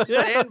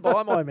stand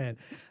by my man.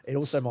 It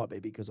also might be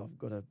because I've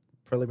got a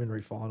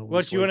preliminary final. What,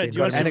 this do you wanna- weekend do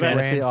you wanna and a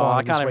advance grand it? Oh, final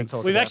I this can't even week.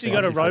 talk We've about actually got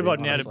a fantasy footy, robot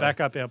now to honestly. back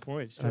up our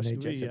points. I need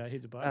Should we Jetson.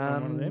 hit the button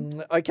on one of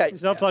them? Okay.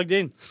 It's not plugged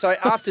in. So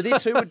after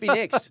this, who would be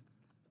next?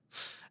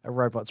 A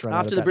robot's running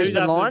After the out of batteries.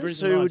 Brisbane Who's after the Lions,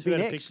 Brisbane who Lions? would be Who had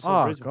a next? pick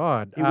before Oh Brisbane?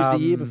 God, It was the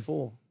year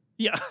before.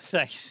 Yeah,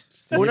 thanks.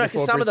 the Well, year no, because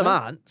before some of them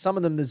Brisbane? aren't. Some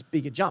of them there's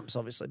bigger jumps,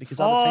 obviously, because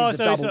other teams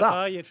have doubled up.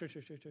 Oh, yeah, true.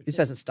 This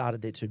hasn't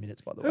started their 2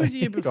 minutes, by the Who way. was the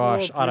year before?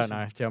 Gosh, I don't Brisbane?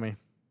 know. Tell me.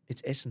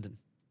 It's Essendon.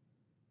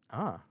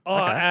 Ah, Oh,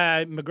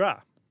 okay.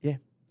 McGrath.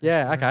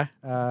 Yeah, okay.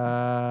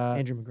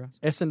 Andrew McGrath.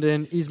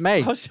 Essendon is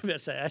me. I was about to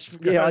say Ash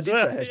McGrath. Yeah, I as did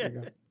well. say Ash Yeah.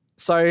 McGrath.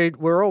 So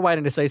we're all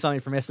waiting to see something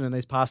from Essendon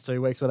these past 2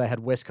 weeks where they had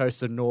West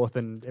Coast and North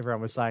and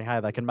everyone was saying, hey,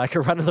 they can make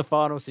a run to the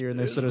finals here and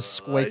they've sort of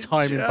squeaked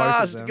home in both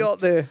of Just them. got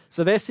there.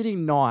 So they're sitting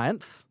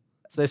 9th.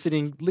 So they're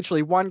sitting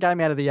literally one game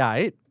out of the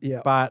 8.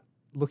 Yeah. But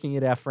looking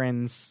at our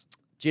friends,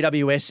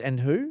 GWS and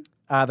who?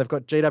 they've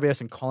got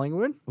GWS and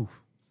Collingwood. Oof.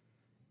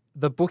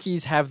 The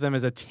bookies have them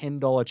as a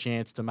 $10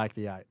 chance to make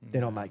the 8.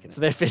 They're not making it.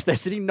 So they're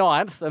sitting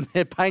 9th and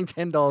they're paying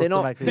 $10 They're to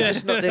not. make the They're 8.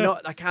 just not. They're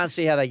not. I can't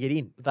see how they get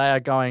in. They are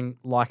going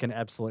like an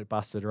absolute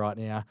busted right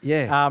now.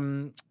 Yeah.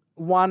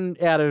 One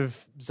out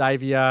of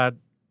Xavier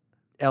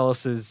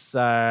Ellis's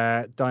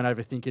don't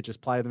overthink it,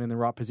 just play them in the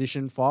right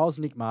position files.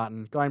 Nick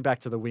Martin going back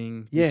to the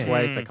wing this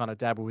Yeah. week. They kind of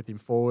dabble with him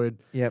forward.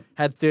 Yep.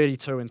 Had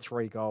 32 and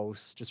 3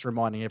 goals. Just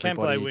reminding Can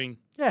everybody. play wing.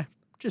 Yeah,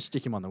 just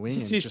stick him on the wing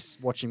It's and just-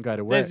 just watch him go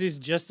to work. There's this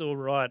just all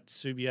right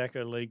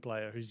Subiaco league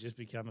player who's just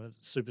become a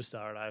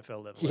superstar at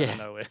AFL level out Yeah. of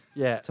nowhere.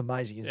 Yeah, It's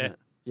amazing, isn't Yeah. it?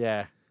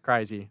 yeah,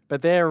 crazy.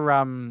 But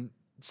they're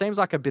seems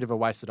like a bit of a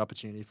wasted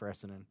opportunity for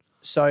Essendon.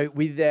 So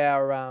with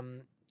our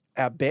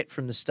bet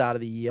from the start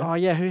of the year, Oh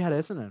yeah, who had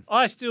Essendon?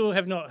 I still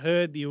have not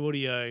heard the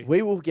audio.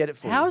 we will get it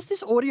for How you. has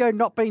this audio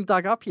not been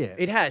dug up yet?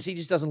 It has. He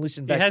just doesn't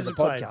listen back to the hasn't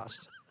played.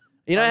 podcast.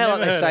 You know I've how like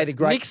never they heard say it. the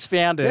great Nick's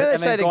found it. You know they and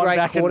say then the gone great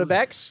back and-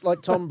 quarterbacks,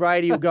 like Tom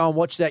Brady, will go and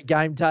watch that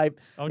game tape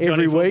I'm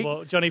every week.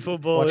 Johnny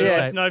Football. Watch it. Yeah,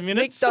 Yeah. it's no Nick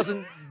minutes.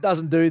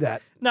 doesn't do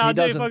that. No, he I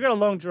do. If doesn't, I got a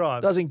long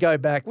drive. doesn't go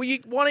back. Well,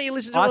 why don't you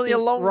listen to it I on your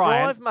think- long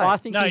Ryan, drive, mate? I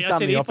think No, he's I done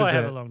said the if I opposite.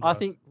 have a long I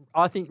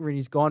drive. think when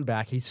he's gone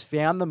back, he's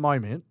found the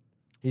moment.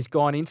 He's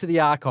gone into the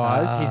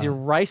archives. He's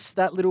erased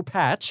that little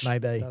patch.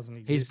 Maybe. Doesn't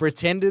exist. He's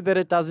pretended that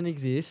it doesn't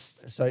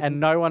exist, So-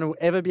 and no one will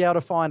ever be able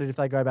to find it if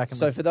they go back and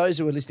So listen. for those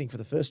who are listening for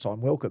the first time,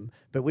 welcome.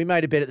 But we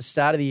made a bet at the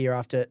start of the year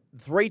after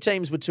 3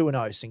 teams were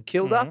 2-0. St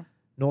Kilda, Mm-hmm.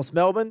 North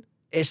Melbourne,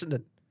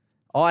 Essendon.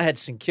 I had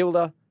St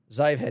Kilda.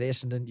 Zave had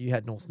Essendon. You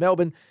had North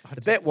Melbourne.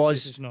 The bet This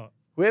was is not.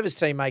 whoever's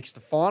team makes the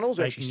finals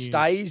or Fake actually news.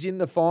 stays in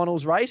the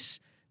finals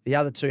race, the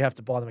other 2 have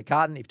to buy them a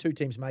carton. If 2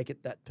 teams make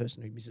it, that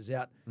person who misses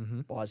out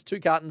Mm-hmm. buys 2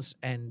 cartons.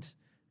 And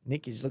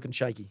Nick is looking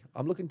shaky.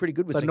 I'm looking pretty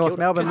good with So St North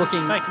Kilda. Melbourne This is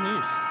looking fake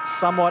news.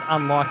 somewhat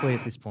unlikely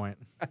at this point.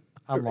 I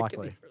reckon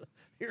Unlikely.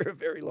 You're a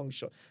very long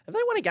shot. Have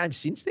they won a game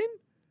since then?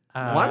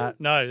 Uh,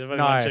 No, they've only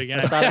No, won 2 they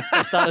games.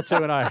 started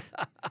 2-0.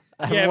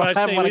 Yeah,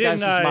 but see, we didn't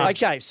know.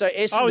 Okay, so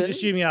Essendon. I was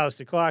assuming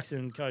Alistair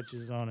Clarkson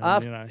coaches on it.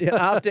 after, You know. yeah,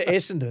 after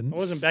Essendon, I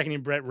wasn't backing in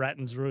Brett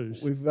Ratton's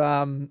ruse. we've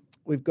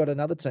got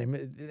another team.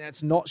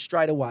 That's not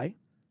straight away.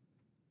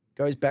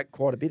 Goes back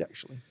quite a bit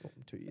actually.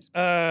 2 years.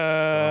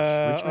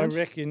 I Richmond?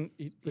 reckon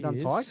it Good on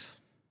is Tigers.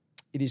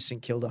 It is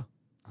St Kilda,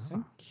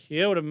 St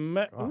Kilda.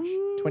 Gosh.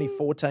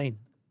 2014.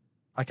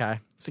 Okay,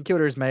 St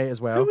Kilda is me as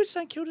Who well. was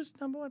St Kilda's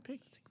number 1 pick?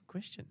 Good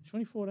question.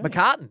 2014.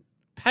 McCartan.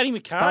 Paddy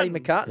Paddy McCartan.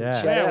 McCartan.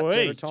 Yeah. Shout out to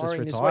Yeah, retiring Just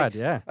this retired,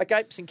 week. yeah.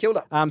 Okay, St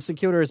Kilda. St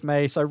Kilda is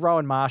me. So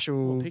Rowan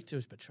Marshall Well, pick 2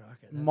 is Petrarca.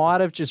 That's might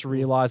have just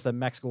realised that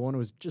Max Gawn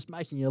was just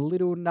making a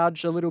little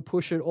nudge, a little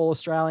push at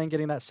All-Australian,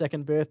 getting that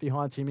second berth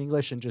behind Tim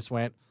English and just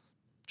went,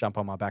 jump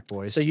on my back,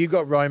 boys. So you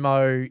got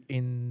Romo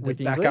in the With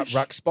backup English?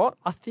 ruck spot.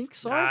 I think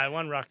so. Nah,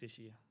 1 ruck this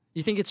year.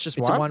 You think it's just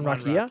It's one? a one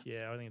ruck year.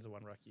 Yeah, I think it's a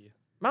 1 ruck year.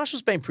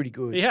 Marshall's been pretty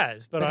good. He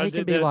has, but, But I he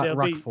can be there- like there'll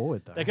ruck be-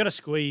 forward, though. They've got to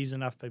squeeze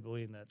enough people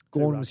in that. 2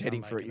 Gorn rucks was aren't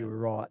heading for it. making You were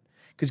right.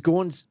 Because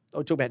Gorn's,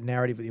 I'll talk about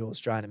narrative with the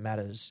All-Australian, it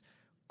matters.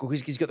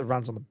 Because he's got the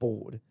runs on the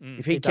board.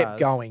 If he He kept does.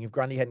 going, if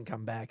Grundy hadn't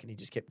come back and he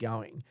just kept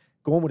going,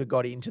 Gorn would have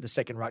got into the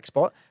second ruck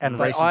spot. And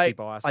But recency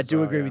bias I as do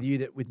well, agree yeah. with you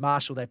that with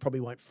Marshall, they probably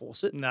won't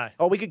force it. No.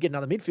 Oh, we could get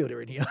another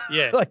midfielder in here.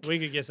 Yeah, Like, we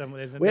could get some.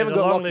 There's, we haven't there's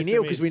a got long Lockie list of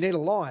Neal because we mids. need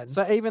a line.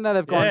 So even though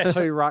they've gone Yes. 2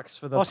 rucks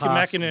for the Oscar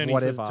past McInerney for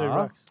whatever, the 2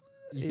 rucks.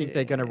 you think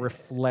they're going to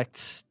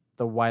reflect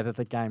the way that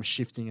the game's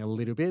shifting a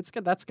little bit?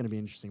 That's going to be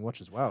interesting to watch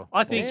as well.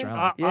 I think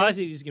Australia. I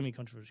think this is going to be a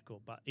controversial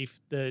call, but if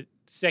the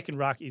second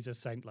ruck is a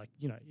Saint, like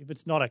if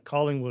it's not a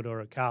Collingwood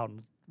or a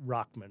Carlton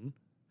ruckman,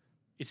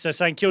 it's a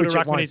St Kilda Which it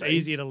ruckman won't is be.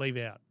 easier to leave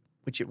out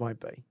Which it won't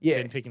be. Yeah.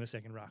 than picking a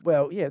second ruck.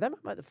 Well, yeah, they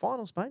might make the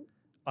finals, mate.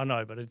 I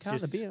know, but it's Can't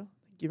just the beer.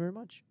 Thank you very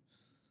much.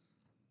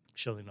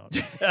 surely not.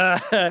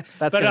 That's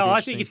but gonna no, be I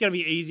interesting. think it's going to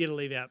be easier to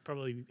leave out,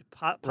 probably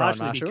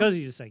partially Marshall? because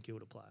he's a St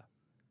Kilda player.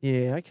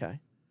 Yeah, okay.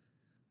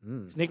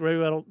 Is Nick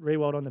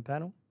Rewald on the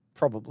panel?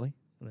 Probably.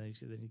 And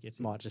then he gets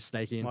in. Might just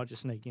sneak in. Might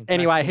just sneak in.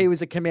 Anyway, he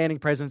was a commanding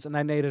presence, and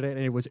they needed it,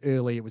 and it was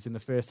early. It was in the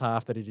first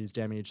half that it is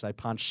damage. They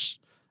punched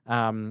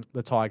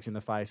the Tigers in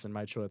the face and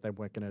made sure that they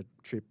weren't going to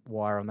trip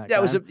wire on that.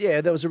 That was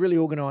game. that was a really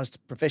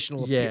organised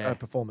professional Yeah.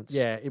 performance.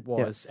 Yeah, it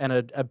was, and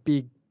a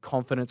big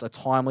confidence, a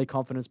timely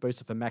confidence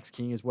booster for Max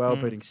King as well,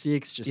 booting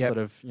 6. Just Yep. sort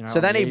of So on they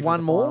the need eve of one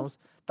the more? finals.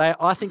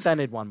 I think they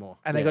need one more,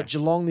 And they got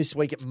Geelong this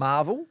week at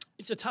Marvel.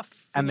 It's a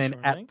tough. and then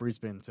finish, I at think.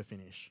 Brisbane to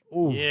finish.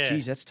 Oh, Yeah.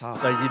 geez, that's tough.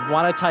 So you'd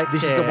want to take.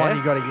 this care, is the one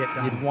you got to get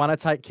done. You'd want to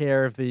take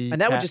care of the. And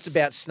that would just Cats.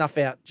 about snuff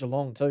out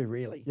Geelong too,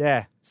 really.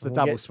 Yeah, it's the We'll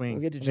double get- swing.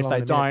 we'll get to And if Geelong they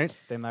in a minute.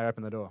 don't, then they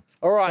open the door.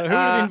 All right. So who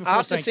would've been before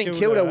after St St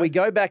Kilda? Kilda, we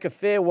go back a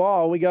fair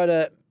while. We go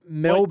to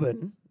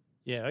Melbourne,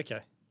 Yeah, okay.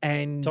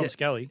 and Tom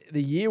Scully.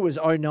 the year was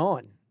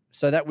 2009.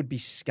 So that would be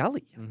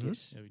Scully, I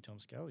guess. It'll be Tom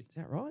Scully. Is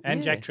that right?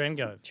 And Yeah. Jack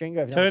Trengove.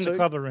 Trengove Turn number the 2.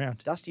 club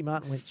around. Dusty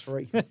Martin went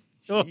 3.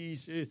 Oh,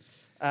 Jeez.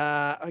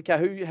 jeez. Okay,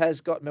 who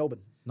has got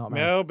Melbourne? Not me.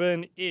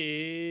 Melbourne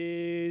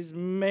is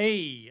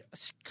me.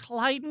 It's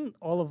Clayton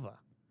Oliver.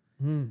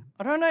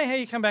 I don't know how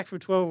you come back from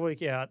 12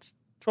 weeks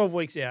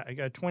out and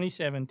go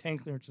 27, 10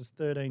 clearances,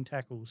 13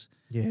 tackles,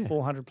 Yeah.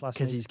 400 plus.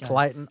 Because in he's each game.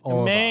 Clayton The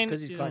Oliver. man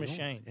 'Cause he's is a Clayton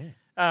machine.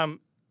 Oliver,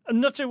 I'm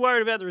not too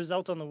worried about the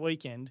result on the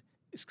weekend.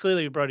 It's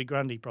clearly a Brodie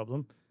Grundy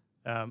problem.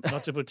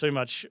 Not to put too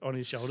much on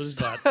his shoulders,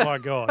 but my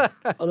God.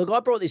 Oh, look, I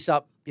brought this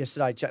up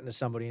yesterday chatting to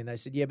somebody, and they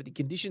said, yeah, but the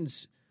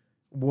conditions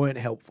weren't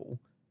helpful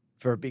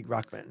for a big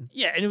ruckman.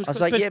 Yeah, and it was, I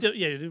was like, but yeah, still,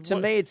 yeah, To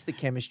me, it's the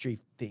chemistry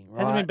thing, right?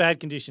 hasn't been bad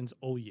conditions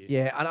all year.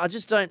 Yeah, and I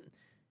just don't.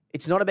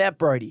 It's not about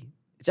Brody.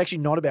 It's actually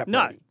not about No.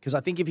 Brody. Because I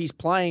think if he's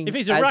playing If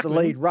he's a as ruckman, the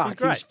lead he's ruck,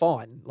 great. he's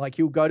fine. Like,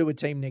 he'll go to a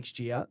team next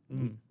year,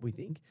 we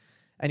think.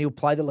 and he'll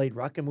play the lead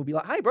ruck, and we'll be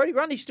like, hey, Brody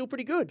Grundy's still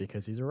pretty good.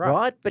 Because he's a ruck.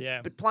 Right? But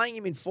Yeah. but playing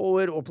him in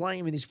forward or playing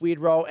him in this weird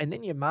role, and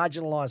then you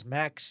marginalise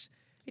Max,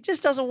 it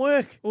just doesn't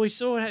work. Well, we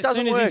saw it as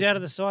Doesn't soon as he's work. out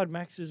of the side,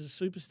 Max is a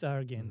superstar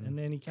again, and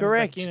then he comes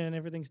Correct. back in and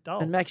everything's dull.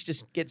 And Max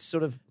just gets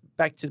sort of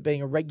back to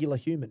being a regular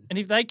human. And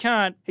if they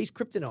can't He's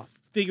kryptonite.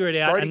 figure it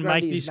out Brody and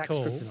Grundy make is this Max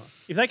call,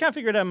 kryptonite. if they can't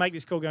figure it out and make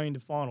this call going into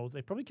finals,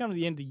 they probably come to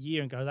the end of the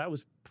year and go, that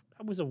was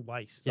a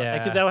waste. Yeah.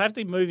 Because they'll have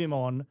to move him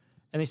on,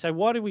 and they say,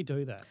 why did we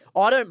do that?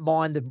 I don't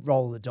mind the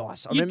roll of the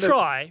dice. I You remember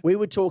try, we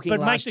were talking but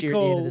make last the year at the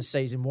end of call- the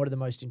season, what are the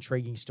most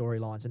intriguing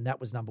storylines, and that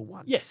was number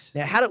one. Yes.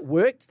 Now, had it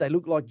worked, they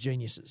look like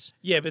geniuses.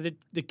 Yeah, but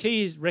the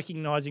key is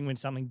recognising when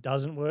something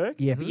doesn't work.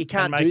 Yeah, but you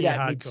can't And do making a that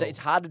hard mid-season. call. It's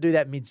hard to do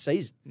that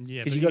mid-season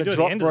Yeah, because but you've got can to do it at the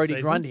drop end of the Brody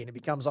season. Grundy and it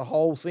becomes a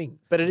whole thing.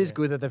 But it is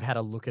good that they've had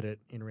a look at it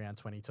in round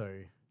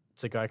 22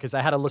 to go because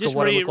they had a look Just at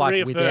what it looked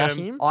like without reaffirm-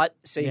 him. I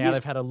see. Now here's-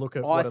 they've had a look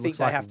at I what it think looks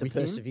they like have to with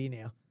him. persevere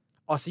now.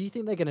 Oh, so you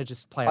think they're going to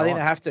just play I think on?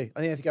 they have to. I think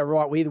they have to go,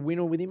 right, we either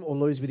win with him or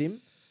lose with him.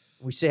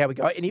 We see how we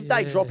go. And if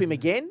they drop him Yeah.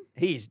 again,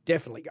 he is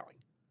definitely going.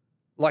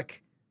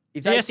 Like,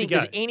 if He they has to think go.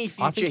 there's any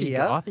future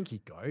here, I think he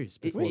goes.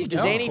 before if he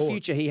there's goes. any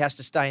future, he has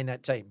to stay in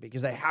that team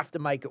because they have to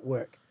make it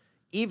work.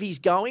 If he's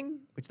going,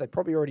 which they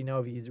probably already know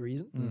if he is or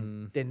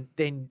isn't,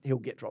 then he'll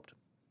get dropped.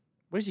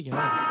 Where's he going?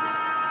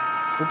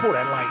 Well, Port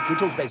Adelaide. We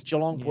talked about this,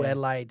 Geelong, Port Yeah.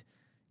 Adelaide.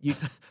 They're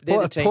the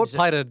Port teams that-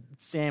 played a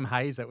Sam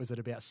Hayes that was at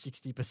about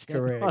 60%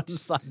 on correct.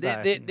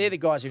 Sunday. They're the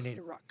guys who need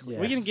a ruck. Yeah. We're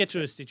going Yes. to get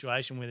to a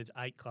situation where there's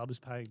 8 clubs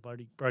paying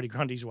Brody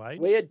Grundy's wage.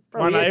 We're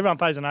Everyone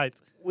pays an eighth.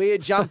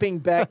 jumping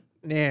back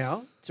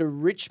now to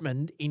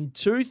Richmond in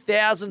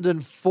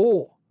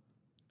 2004.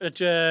 At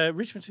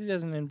Richmond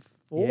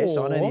 2004. Yes,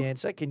 I know the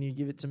answer. Can you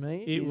give it to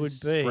me? It would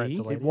Brett be.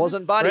 Deledio. It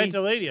wasn't Buddy. Brett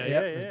Deledio, Yep, yeah,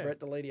 it was yeah. Brett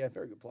Deledio,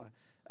 very good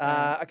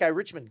player. Okay,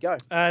 Richmond, go.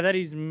 That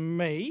is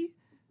me.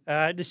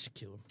 Just to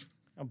kill him.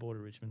 I'm bored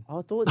of Richmond.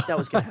 I thought that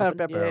was going to happen.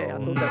 Pepper. Yeah,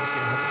 I thought that was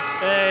going to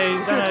happen. Hey,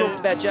 We could have talked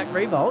about Jack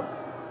Revolt.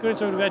 Could have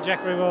talked about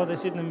Jack Revolt. They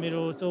sit in the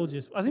middle. It's all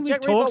just. I think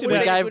Jack we've talked Revolt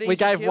would've about. been- We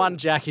easy gave kill. one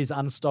Jack his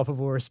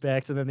unstoppable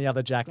respect, and then the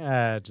other Jack,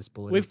 just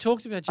bullied We've him.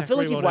 talked about Jack I feel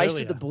like you've Revolt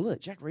wasted the earlier.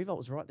 bullet. Jack Revolt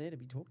was right there to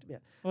be talked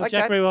about. Well,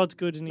 Jack Revolt's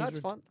good, and No, he's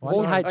it's fine. Why do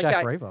you hate Jack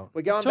Okay, Revolt?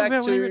 We're going Talk back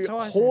about when he to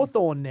retires then.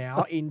 Hawthorn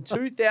now in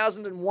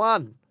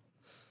 2001.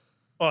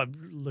 Oh,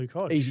 Luke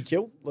Hodge. Easy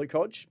kill, Luke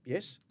Hodge.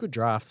 Yes, Good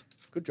draft.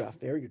 good draft,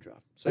 very good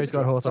draft. Who's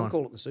Super got draft. Some Hawthorn?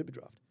 call it the super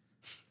draft.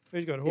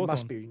 Who's got It Hawthorn?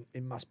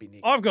 must be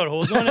Nick. I've got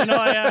Hawthorn, and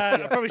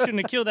I probably shouldn't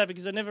have killed that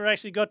because I never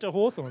actually got to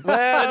Hawthorn.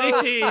 Well,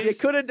 this you is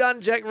could have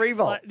done Jack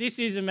Revolt. this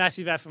is a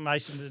massive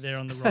affirmation that they're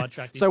on the right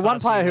track. So one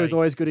player who was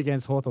always good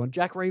against Hawthorn,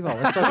 Jack Revolt.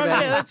 Let's talk Oh,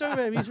 about yeah, him. let's talk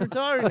about him. He's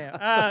retiring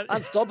now.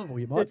 Unstoppable,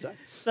 you might say.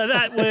 So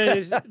that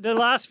was the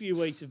last few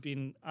weeks have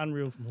been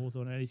unreal from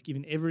Hawthorn, and he's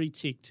given every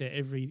tick to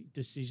every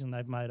decision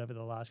they've made over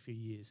the last few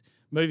years.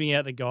 Moving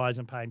out the guys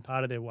and paying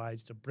part of their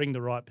wage to bring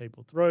the right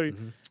people through.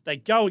 They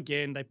go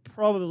again. They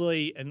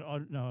probably, and I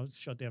was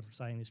shot down for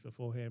saying this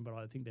beforehand, but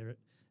I think they're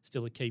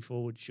still a key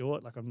forward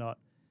short. Like I'm not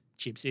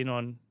chips in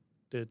on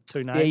the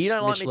two names. Yeah, you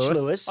don't like Mitch Mitch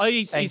Lewis. Lewis. Oh,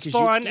 he's and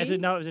fine Kaczynski?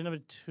 as a number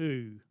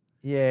 2.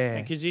 Yeah,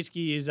 And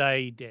Kaczynski is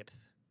a depth.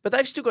 but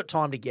they've still got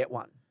time to get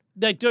one.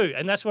 They do,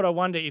 and that's what I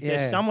wonder if Yeah.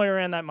 they're somewhere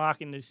around that mark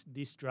in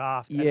this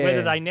draft, and Yeah.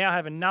 whether they now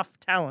have enough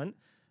talent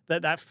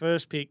that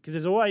first pick, because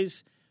there's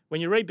always,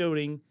 when you're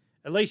rebuilding,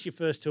 at least your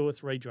first 2 or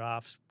 3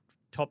 drafts,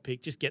 top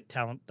pick, just get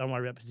talent, don't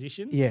worry about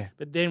position. Yeah.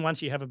 But then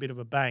once you have a bit of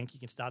a bank, you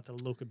can start to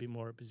look a bit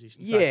more at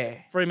position. Yeah.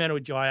 Fremantle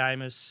with Jai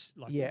Amos,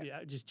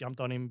 Yeah. just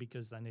jumped on him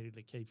because they needed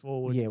a key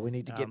forward. Yeah, we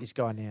need to get this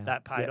guy now.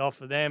 That paid Yeah. off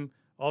for them,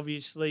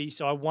 obviously.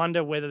 So I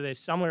wonder whether they're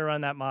somewhere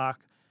around that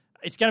mark.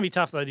 It's going to be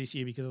tough, though, this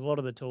year because a lot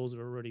of the tools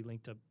are already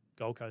linked to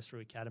Gold Coast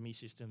through academy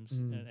systems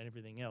and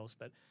everything else.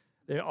 But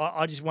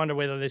I just wonder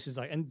whether this is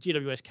like, and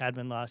GWS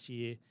Cadman last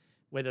year,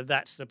 whether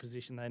that's the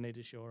position they need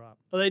to shore up.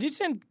 Well, they did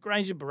send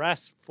Granger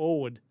Barras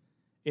forward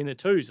in the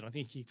 2s, and I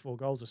think he kicked 4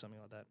 goals or something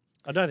like that.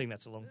 I don't think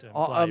that's a long-term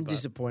play. I'm but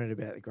disappointed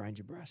about the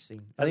Granger Brass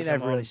thing. I Doesn't think they've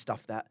come really on.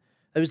 stuffed that.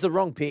 It was the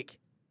wrong pick.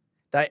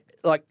 They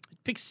like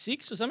Pick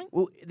 6 or something?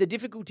 well, the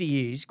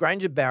difficulty is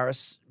Granger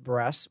Barras,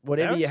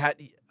 whatever you Barras?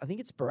 had. I think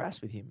it's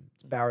Barras with him.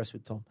 It's Barras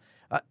with Tom.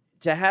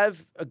 To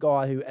have a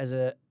guy who, as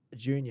a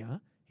junior,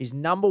 his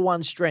number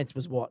one strength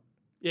was what?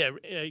 Yeah,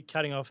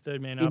 cutting off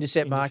third man up.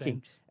 Intercept in marking.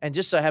 defence. And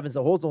just so happens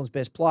that Hawthorn's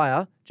best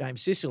player,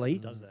 James Sicily,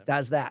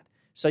 Does that.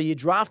 So you're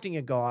drafting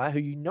a guy who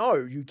you know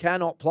you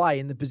cannot play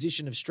in the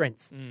position of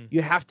strength.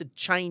 You have to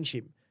change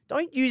him.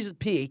 Don't use a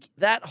pick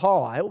that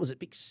high. What was it,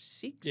 pick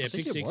 6? Yeah, I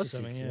think pick it 6 or was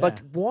something. 6, Yeah. yeah. Like,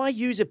 why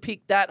use a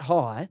pick that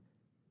high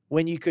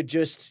when you could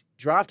just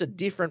draft a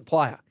different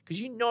player?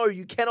 Because you know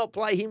you cannot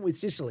play him with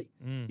Sicily.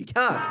 You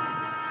can't.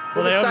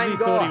 Well, They're they the obviously same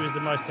thought guy. he was the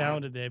most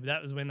talented there, but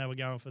that was when they were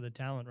going for the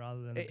talent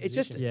rather than the It's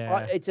just, position. Yeah,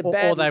 it's a or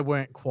bad. they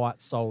weren't quite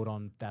sold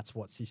on that's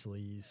what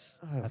Sicily is.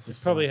 At this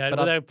Probably point. had, But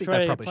but I they were think they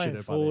playing probably should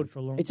have by forward then. for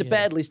a long. It's a yeah.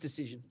 bad list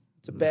decision.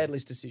 It's a bad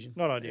list decision.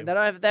 Not ideal.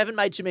 They haven't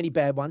made too many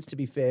bad ones, to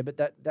be fair, but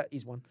that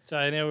is one.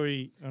 So now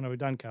we've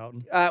done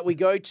Carlton. We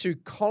go to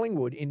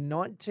Collingwood in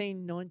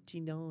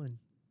 1999.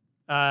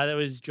 That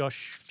was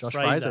Josh Josh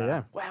Fraser,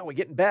 yeah. Wow, we're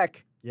getting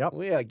back. Yep.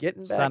 We are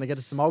getting back. Starting to get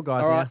to some old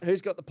guys All now. right,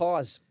 who's got the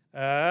pies?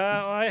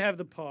 I have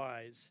the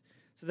Pies.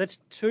 So that's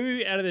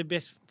 2 out of their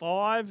best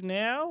 5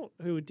 now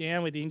who are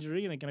down with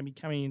injury and are going to be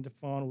coming into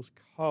finals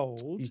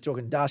cold. He's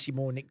talking Darcy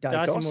Moore, Nick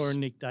Dacos. Darcy Moore and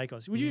Nick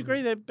Dacos. Would you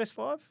agree they're best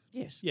 5?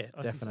 Yes. Yeah,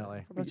 I Definitely.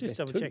 Think so. I was just best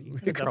double checking.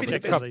 two. Double check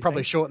best- some of these Probably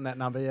things. shorten that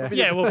number, yeah.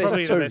 Yeah, well, Best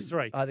probably the two. best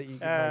 3. I think you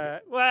can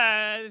make it.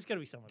 Well, there's got to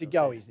be someone De else.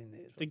 Goey's in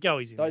there. De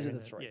Goey's in Those there. are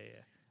the 3. Yeah, yeah.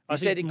 You I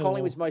said think in Moore-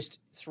 Collingwood's most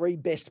 3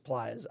 best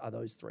players are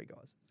those 3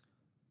 guys.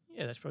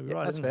 Yeah, that's probably Yeah,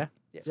 right. That's isn't fair. it?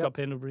 Yeah. Scott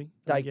Pendlebury.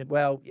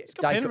 Well, yeah,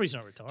 Scott Pendlebury's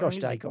not retiring. Josh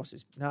is he? Dacos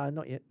is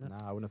not yet. No. No,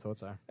 I wouldn't have thought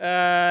so.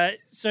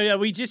 So yeah,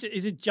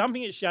 is it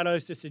jumping at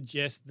shadows to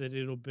suggest that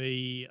it'll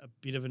be a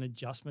bit of an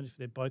adjustment if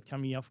they're both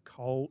coming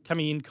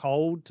in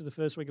cold to the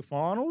first week of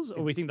finals,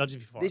 or we think they'll just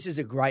be fine? This is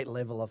a great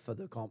leveler for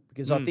the comp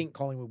because I think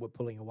Collingwood were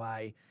pulling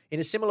away in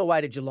a similar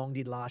way to Geelong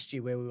did last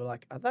year, where we were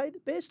like, "Are they the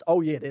best?"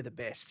 Oh yeah, they're the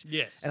best.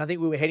 Yes. And I think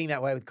we were heading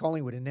that way with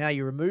Collingwood, and now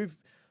you remove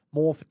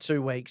Moore for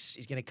 2 weeks.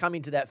 He's going to come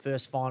into that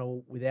first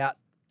final without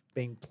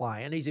being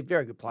playing, and he's a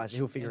very good player, so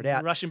he'll figure it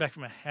out. Rushing back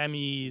from a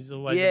hammy is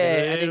always Yeah, a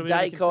and little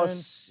then bit of a concern.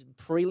 Dacos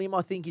prelim,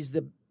 I think, is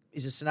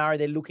a scenario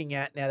they're looking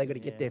at now. They've got to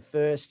get there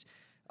first.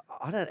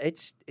 I don't.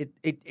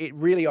 It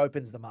really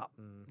opens them up.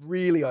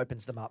 Really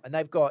opens them up, and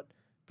they've got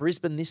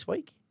Brisbane this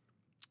week.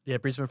 Yeah,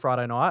 Brisbane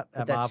Friday night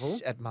at That's Marvel.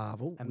 At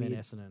Marvel, And weird, then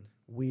Essendon.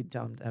 weird to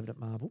have it at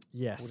Marvel. I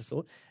would have Yes.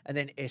 thought, and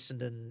then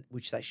Essendon,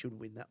 which they should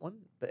win that one,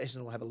 but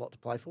Essendon will have a lot to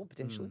play for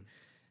potentially.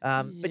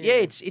 Mm. But yeah,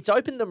 it's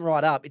opened them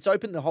right up. It's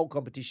opened the whole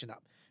competition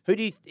up. Who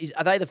do you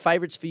are they the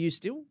favourites for you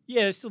still?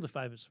 Yeah, they're still the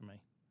favourites for me.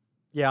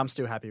 Yeah, I'm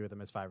still happy with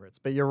them as favourites.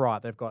 But you're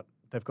right, they've got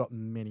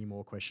many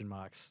more question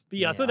marks. But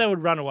yeah, I now. thought they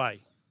would run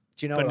away.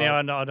 Do you know? But what now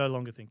I, I no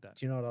longer think that.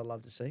 do you know what I'd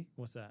love to see?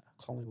 What's that?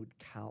 Collingwood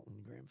Carlton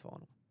grand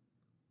final.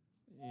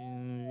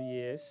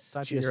 Yes.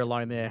 Don't think you're Just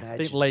alone there. I think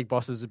imagine. league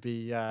bosses would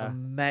be.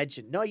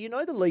 Imagine. No, you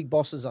know the league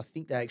bosses. I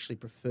think they actually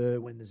prefer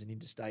when there's an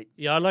interstate.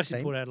 Yeah, I'd like to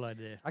Team. put Adelaide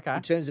there. Okay.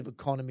 In terms of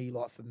economy,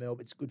 like for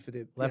Melbourne, it's good for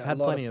the. Well, they've a had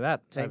lot plenty of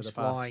that over teams the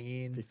past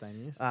flying in. 15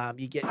 years.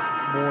 You get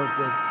more of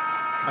the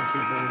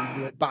country board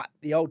into it, but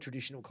the old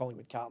traditional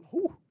Collingwood Carlton.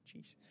 Whew,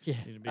 jeez. yeah.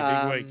 It'd be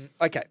a big week.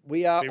 Okay,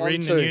 we are Be on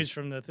reading to the news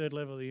from the third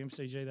level of the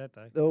MCG that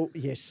day.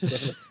 yes,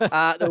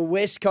 definitely. The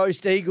West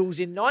Coast Eagles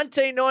in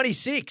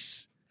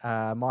 1996.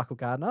 Michael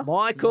Gardner.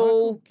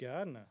 Michael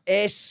Gardner.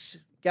 S.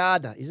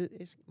 Gardner. Is it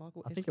S.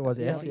 Michael? I S. think it was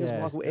Gardner? S, I think it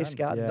yeah, was Michael S. S.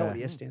 Gardner. Know what the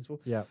Yeah. S stands for.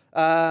 Yeah.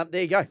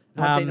 There you go.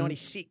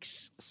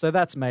 1996. So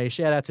that's me.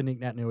 Shout out to Nick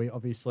Naitanui,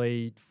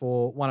 obviously,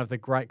 for one of the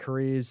great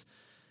careers.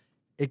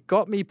 It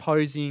got me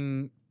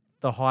posing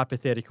the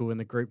hypothetical in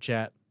the group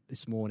chat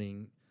this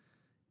morning.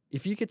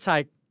 If you could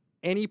take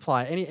any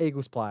player, any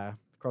Eagles player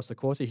across the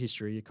course of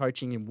history, you're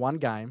coaching in one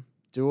game,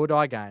 do or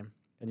die game,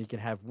 and you can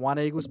have one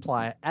Eagles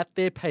player at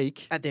their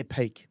peak, At their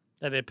peak.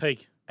 At their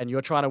peak. and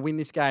you're trying to win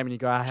this game, and you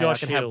go, hey,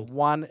 Josh I can Hill. have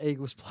one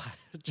Eagles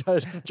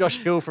player, Josh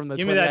Hill from the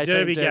Give me that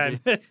 2018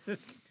 derby game.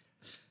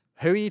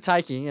 Who are you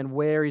taking, and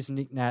where is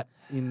Nick Nat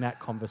in that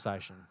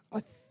conversation?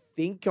 I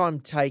think I'm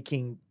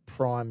taking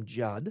Prime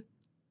Judd.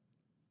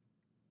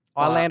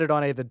 I landed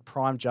on either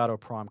Prime Judd or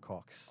Prime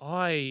Cox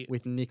I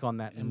with Nick on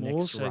that am next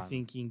also run.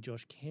 thinking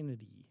Josh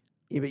Kennedy.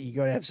 Yeah, but you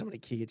got to have someone to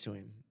kick it to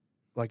him.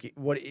 Like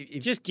what?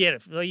 If, Just get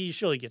it. Like, you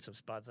surely get some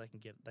spuds. They can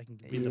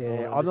win the ball. yeah,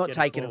 and I'm just not get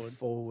taking a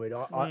forward.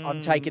 forward. I'm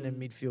taking a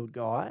midfield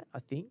guy. I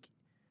think,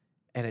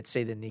 and it's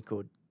either Nick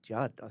or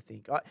Judd. I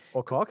think.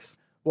 Or Cox.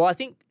 I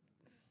think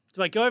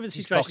So, like, go over the Cox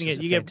situation is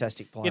again. a You get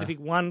fantastic to player. pick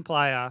one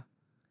player.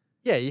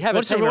 Yeah, you have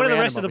What a team are the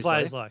around rest him, of the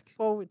players obviously. like?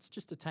 Well, it's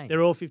just a team.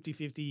 They're all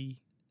 50-50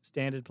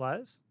 standard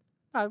players.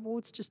 No, well,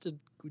 it's just a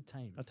good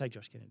team. I'll take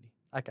Josh Kennedy.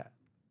 Okay.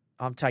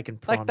 I'm taking They,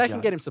 Prime they Judd.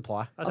 can get him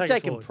supply. I'll I'm take a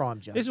taking forward. Prime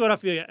Judd. This is what I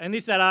feel. And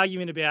this is that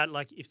argument about,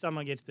 like, if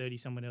someone gets 30,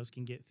 someone else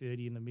can get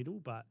 30 in the middle.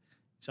 But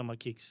if someone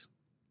kicks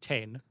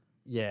 10,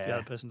 the Yeah.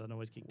 other person doesn't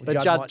always kick 10.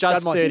 But Judd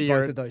Judd's might 30 do or-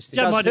 both of those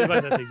things. Judd might do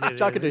both of those things. Yeah,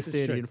 Judd could do this is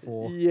 30 true. and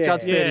 4. Yeah.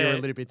 Judd's 30 are Yeah. a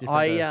little bit different to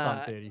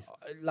some 30s.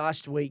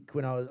 Last week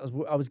when I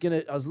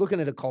was looking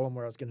at a column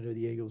where I was going to do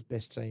the Eagles'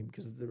 best team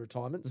because of the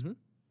retirements, Mhm.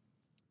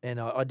 and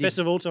I did. Best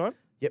of all time?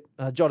 Yep,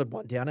 I jotted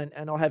one down,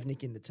 and I have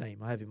Nick in the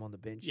team. I have him on the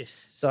bench.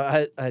 Yes. So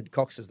I had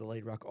Cox as the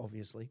lead ruck,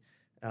 obviously,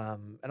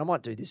 and I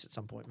might do this at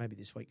some point, maybe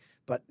this week.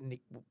 But Nick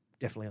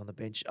definitely on the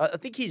bench. I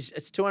think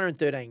it's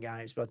 213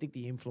 games, but I think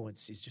the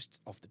influence is just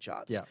off the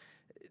charts. Yeah.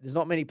 There's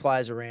not many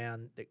players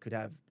around that could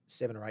have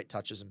 7 or 8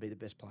 touches and be the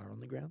best player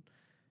on the ground.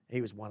 He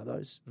was one of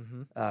those.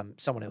 Mm-hmm.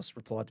 Someone else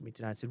replied to me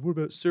today and said, "What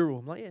about Cyril?"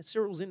 I'm like, "Yeah,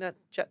 Cyril's in that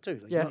chat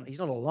too. Like, Yeah. he's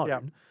not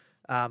alone,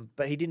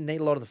 but he didn't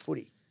need a lot of the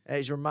footy.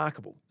 He's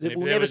remarkable. And if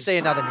We'll there never was- see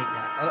another Nick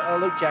Nat.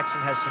 Luke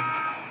Jackson has some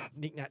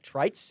Nick Nat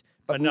traits,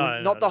 but But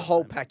no, not the no,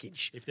 whole no.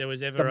 package. If there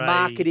was ever The a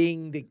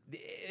marketing, the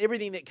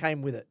everything that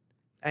came with it,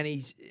 and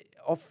he's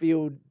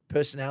off-field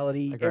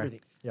personality, Agree.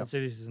 everything. Yep. So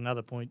this is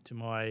another point to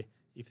my,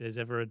 if there's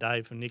ever a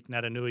day for Nick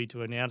Naitanui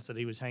to announce that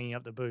he was hanging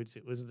up the boots,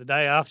 it was the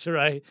day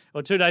after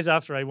 2 days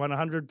after a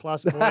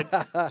 100-plus point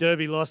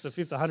derby loss, the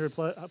fifth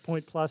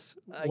 100-point plus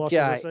loss of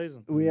the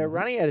season. We are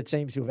running out of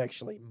teams who have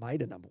actually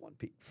made a number 1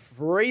 pick.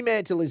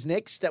 Fremantle is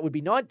next. That would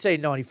be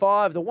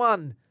 1995. The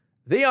one,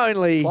 the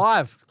only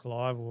Clive.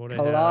 Clive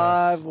Waterhouse.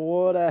 Clive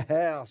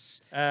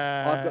Waterhouse.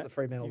 I've got the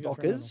Fremantle you got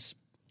Dockers.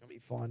 Let me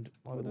find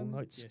my little done?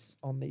 notes Yes.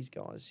 on these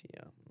guys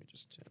here. Let me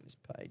just turn this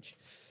page.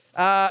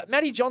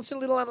 Matty Johnson,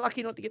 a little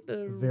unlucky not to get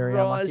the Very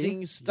rising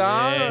unlucky.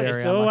 star. Yeah, Very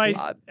it's always,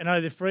 unlucky. I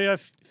know the Freo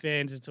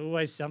fans, it's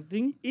always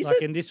something. Is like,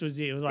 it? And this was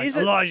it. It was like Is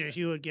it? Elijah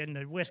Hewitt getting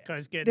the West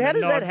Coast getting How the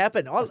does that nod.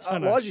 happen? don't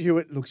know. Elijah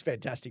Hewitt looks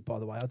fantastic, by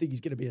the way. I think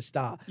he's going to be a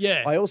star.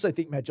 Yeah. I also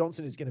think Matt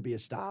Johnson is going to be a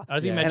star. I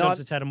think Yeah. Matt And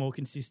Johnson's had a more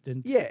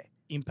consistent Yeah,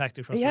 impact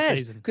across he the has.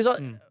 season. Because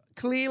Mm.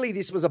 clearly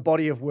this was a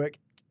body of work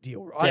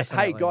deal, right? Hey,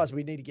 Definitely. guys,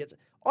 we need to get...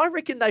 I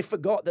reckon they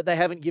forgot that they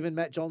haven't given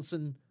Matt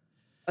Johnson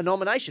a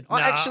nomination.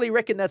 I Nah. actually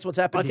reckon that's what's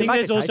happened I here. think make a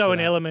there's case also for an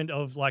that. element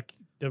of like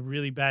the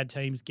really bad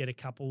teams get a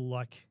couple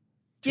like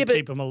to Yeah,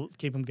 but-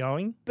 keep them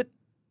going.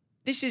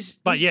 This is...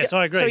 But he's yes, got-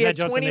 I agree. So he Matt had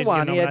Johnson needs to get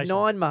 21. He had nomination.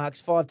 9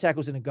 marks, 5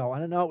 tackles and a goal. I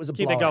don't know, it was a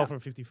Keep the blowout. goal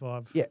for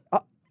 55. Yeah.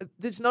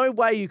 There's no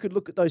way you could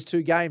look at those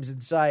 2 games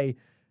and say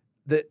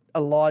that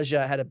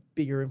Elijah had a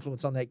bigger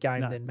influence on that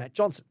game No. than Matt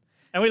Johnson.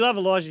 And we love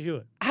Elijah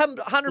Hewitt. 100%.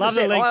 Love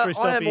the legs for a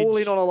I am all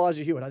stoppage. in on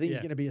Elijah Hewitt. I think he's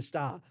Yeah. going to be a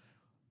star.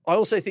 I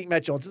also think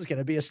Matt Johnson's going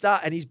to be a star,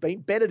 and he's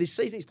been better this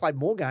season. He's played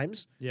more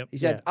games. Yep.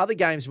 He's Yeah. had other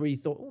games where you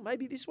thought, oh,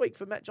 maybe this week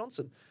for Matt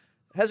Johnson.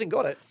 Hasn't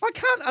got it. I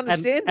can't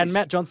understand And this.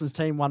 Matt Johnson's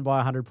team won by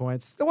 100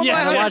 points. They won Yeah, by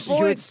and 100 Elijah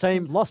Hewitt's points.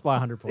 team lost by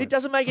 100 points. It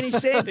doesn't make any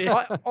sense.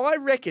 I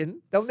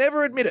reckon, they'll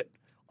never admit it.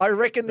 I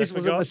reckon this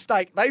was a forgot?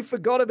 mistake. They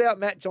forgot about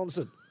Matt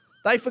Johnson.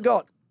 They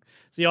forgot.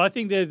 See, I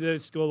think the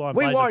scoreline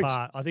We plays won't. a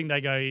part. I think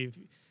they go, if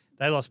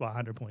they lost by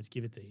 100 points,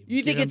 give it to him.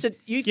 You think Give it's him- a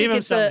you give think him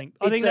it's something.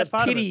 I a think it's that's a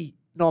part of it. pity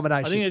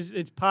nomination. I think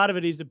it's part of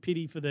it is the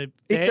pity for the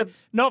It's fan, a-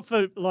 not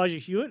for Elijah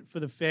Hewitt, for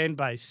the fan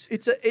base.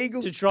 it's an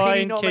Eagles to try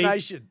pity and keep-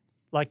 nomination.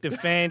 Like the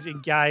fans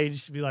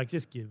engaged to be like,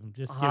 just give him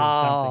Oh,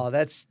 something.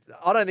 that's.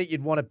 I don't think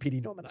you'd want a pity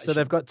nomination. So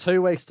they've got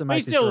 2 weeks to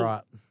make this still-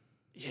 right.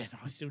 Yeah, no,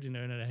 I still didn't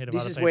earn it ahead of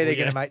This other is people. where they're yeah.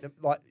 going to make them.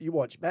 Like you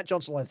watch, Matt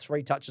Johnson will have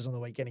 3 touches on the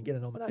weekend and get a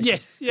nomination.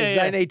 Yes, yeah, 'Cause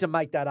yeah. They need to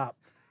make that up.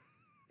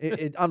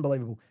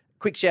 Unbelievable.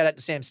 Quick shout out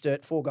to Sam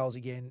Sturt, 4 goals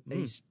again.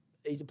 He's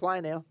a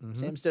player now.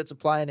 Sam Sturt's a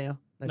player now.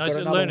 They've No, got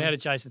so another learn one. how to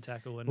chase and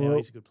tackle, and now Well,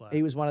 he's a good player.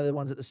 He was one of the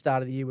ones at the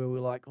start of the year where we were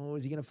like, oh,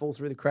 is he going to fall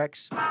through the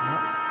cracks? No.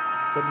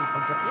 Got a new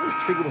contract. Yeah,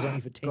 his trigger was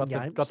only for 10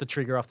 games. Got the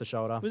trigger off the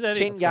shoulder. Was that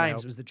 10 it? gonna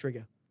games help. was the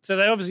trigger. So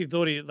they obviously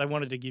thought they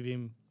wanted to give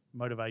him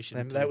motivation.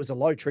 And to- that was a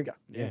low trigger.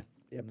 Yeah.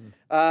 Yep.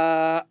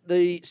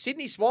 The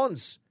Sydney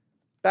Swans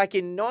back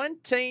in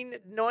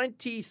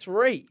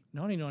 1993.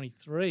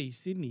 1993,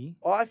 Sydney.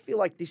 I feel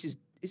like this is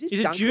this Is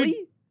it Dunkley?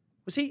 Jude?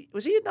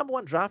 Was he a number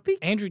 1 draft pick?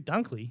 Andrew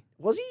Dunkley.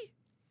 Was he?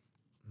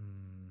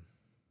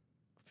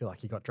 I feel like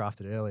he got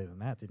drafted earlier than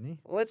that, didn't he?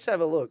 Well, let's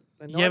have a look.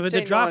 In Yeah, but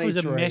the draft was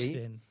a mess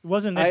 1993, then. It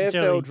wasn't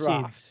necessarily AFL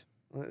draft.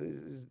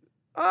 kids.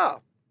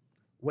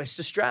 West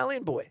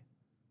Australian boy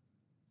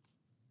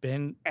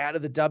Ben, out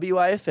of the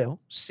WAFL,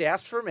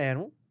 South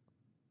Fremantle,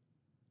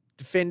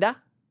 defender,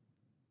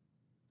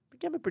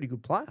 became a pretty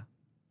good player.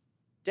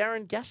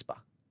 Darren Gasper.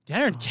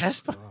 Darren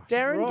Casper.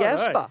 Darren Righto.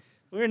 Gasper.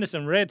 We're into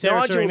some rare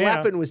territory Nigel now.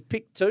 Lappin was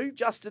pick 2.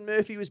 Justin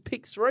Murphy was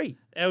pick 3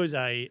 That was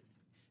a.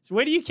 So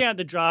where do you count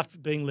the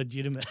draft being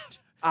legitimate?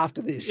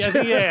 after this. yeah, I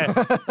think, yeah.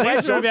 I think Brad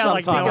it's around Johnson,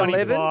 like pick 11.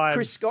 95.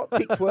 Chris Scott,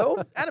 pick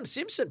 12. Adam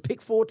Simpson,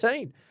 pick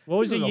 14. What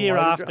was This the was a year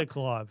loaded after draft.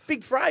 Clive?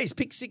 Big Phrase,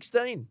 pick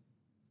 16.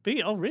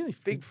 Oh, really?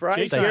 Big Phrase.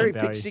 Decent Gary,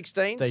 value. pick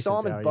 16. Decent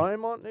Simon value.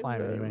 Beaumont. Play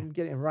him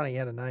anyway. I'm running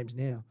out of names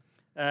now.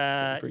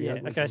 pretty Yeah.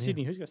 ugly Okay, from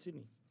Sydney. Who's got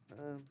Sydney?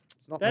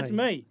 It's not That's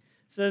me.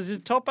 So there's a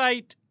top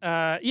 8.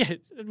 Yeah,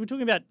 we're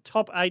talking about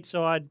top 8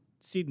 side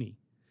Sydney,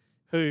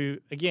 who,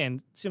 again,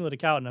 similar to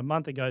Carlton, a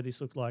month ago,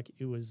 this looked like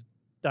it was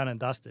done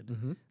and dusted.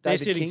 They're David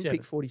sitting King, 7th.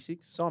 pick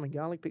 46. Simon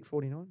Garlick, pick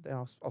 49. Then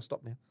I'll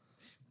stop now.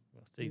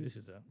 Well, see, this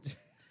is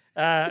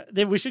a.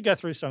 Then we should go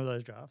through some of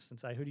those drafts and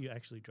say who do you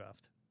actually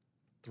draft?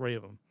 3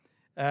 of them.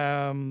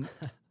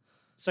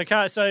 So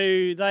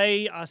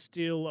they are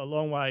still a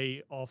long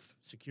way off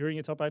securing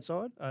a top 8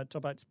 side,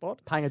 top 8 spot.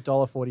 Paying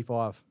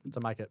 $1.45 to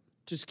make it.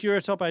 To secure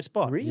a top 8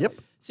 spot. Really? Yep.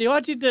 See, I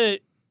did the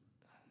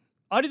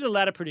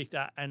ladder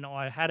predictor, and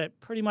I had it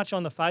pretty much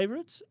on the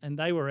favourites, and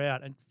they were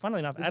out. And funnily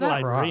enough, Is that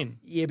Adelaide were right? in.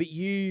 Yeah, but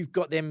you've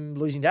got them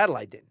losing to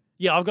Adelaide then.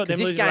 Yeah, I've got 'Cause them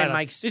this losing to game Adelaide.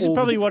 makes This is all the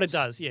probably what it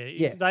difference. does. Yeah,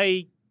 Yeah. If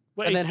they.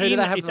 Well, And it's then who do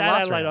they have It's in the at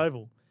last Adelaide round?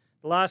 Oval.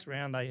 The last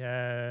round they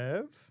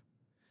have.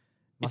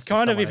 Must It's be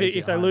kind of someone easy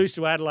if at they home. lose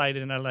to Adelaide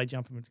and Adelaide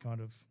jump them, it's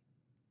kind of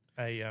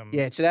a Yeah,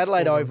 it's at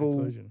Adelaide foregone Oval.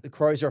 conclusion. The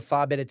Crows are a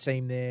far better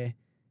team there.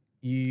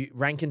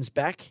 Rankin's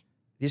back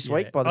this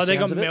week by the they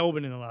sounds got of it.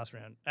 Melbourne in the last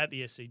round at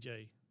the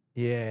SCG.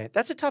 Yeah,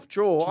 that's a tough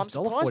draw. I'm Jeez,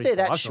 surprised they're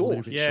that $1.45 's a little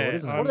short. bit Yeah, short,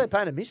 isn't it? What are they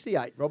paying to miss the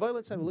 8, Robbo?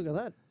 Let's have a look at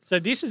that. So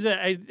this is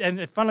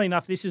and funnily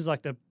enough, this is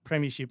like the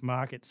premiership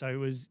market. So it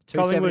was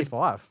Collingwood,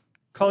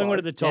 $2.75.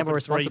 at the top Gamble at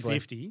responsibly.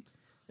 $3.50,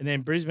 and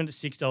then Brisbane at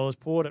 $6,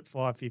 Port at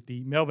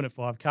 $5.50, Melbourne at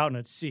 $5, Carlton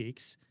at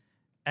 $6,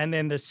 and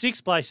then the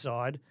 6th place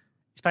side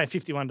is paying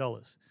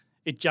 $51.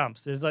 It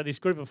jumps. There's like this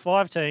group of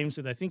 5 teams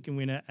that they think can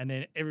win it, and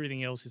then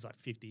everything else is like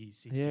 50,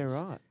 60. Yeah,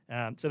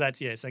 right. So that's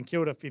St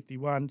Kilda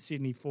 51,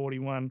 Sydney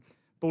 41,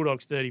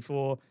 Bulldogs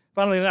 34.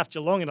 Funnily enough,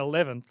 Geelong in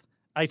 11th,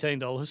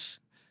 $18.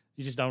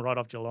 You just don't write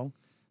off Geelong.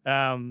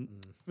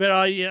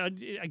 But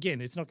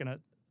again, it's not going to.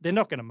 They're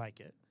not going to make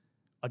it.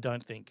 I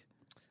don't think.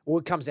 Well,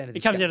 it comes down to It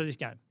this comes game. out of this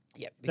game.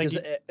 Yeah, because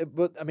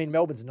but I mean,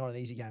 Melbourne's not an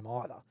easy game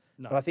either.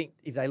 No. But I think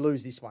if they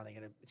lose this one,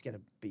 it's going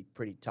to be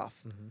pretty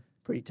tough.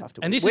 Pretty tough to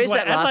win. And this Where's is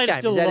what that last Adelaide game? is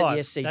still Is that alive. at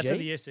the SCG? That's at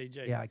the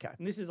SCG. Yeah, okay.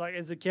 And this is like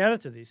as a counter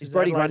to this. Is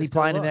Brody Grundy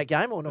playing in that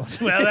game or not?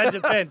 Well, that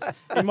depends.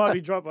 He might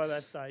be dropped by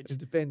that stage. It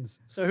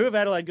depends. So who have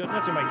Adelaide got?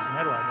 Not to make this an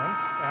Adelaide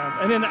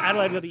one. And then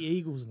Adelaide got the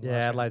Eagles. In the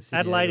Yeah, last Adelaide round. City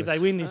Adelaide, if they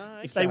Eagles. win this,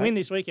 if they okay. win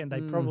this weekend,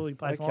 they probably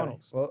play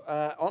finals, Well,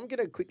 I'm going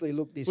to quickly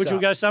look this which up.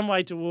 will go some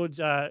way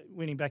towards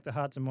winning back the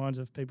hearts and minds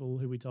of people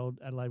who we told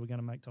Adelaide were going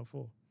to make top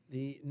 4.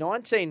 The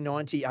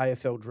 1990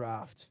 AFL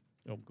draft,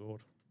 Oh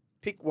God.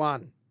 pick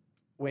 1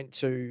 went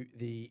to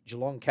the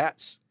Geelong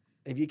Cats.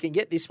 If you can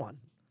get this one,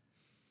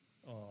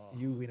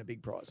 you win a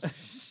big prize.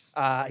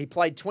 He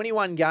played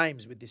 21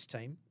 games with this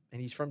team,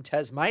 and he's from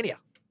Tasmania.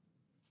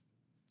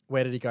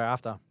 Where did he go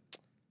after?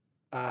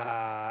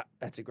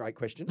 That's a great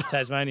question.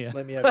 Tasmania.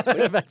 Let me have a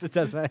quick. Back to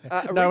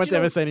Tasmania. No one's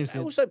ever seen him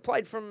since. Also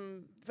played for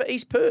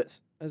East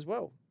Perth as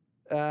well.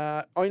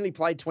 Only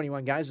played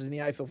 21 games. Was in the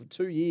AFL for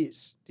 2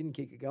 years. Didn't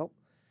kick a goal.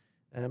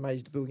 Made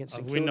his debut against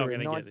St We're not Kilda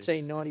in gonna get this.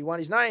 1991.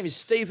 His name is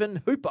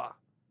Stephen Hooper.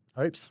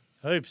 Hoops.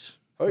 Hoops.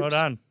 Well Hoops.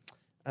 done.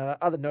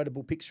 Other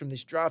notable picks from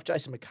this draft: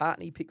 Jason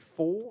McCartney, pick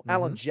 4.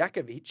 Alan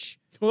Jakovic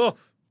Whoa.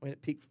 went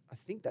at pick, I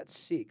think that's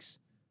 6.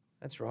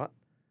 That's right.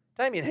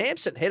 Damien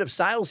Hampson, head of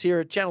sales here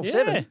at Channel Yeah.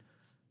 7.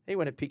 He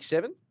went at pick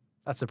 7.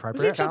 That's Was he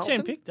appropriate. top 10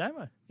 Carlton? pick,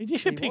 Damo? He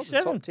did He pick was a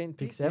 7. Top 10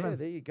 pick. 7. Yeah,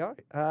 there you go.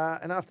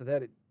 And after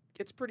that, it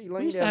gets pretty lean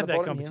We used to down have the that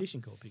bottom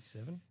competition called pick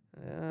 7.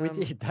 here. We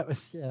did. That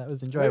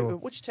was enjoyable.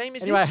 Which team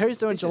is Anyway, this? who's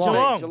doing This is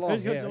Geelong? Geelong.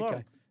 Who's got yeah, Geelong?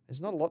 Okay.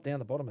 There's not a lot down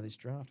the bottom of this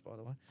draft, by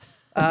the way.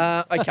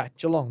 Okay,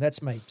 Geelong,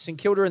 that's me. St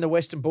Kilda and the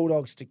Western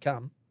Bulldogs to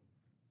come.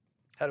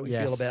 How do we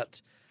feel Yes.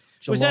 about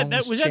Was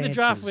Geelong's that the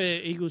draft chances?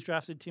 where Eagles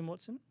drafted Tim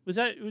Watson? Was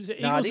it Eagles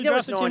No, I who think that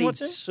was drafted Tim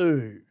Watson?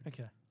 92.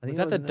 Okay. I think Was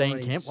that the Dean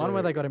 92. Kemp one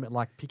where they got him at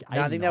like pick 89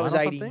 No, I think that was or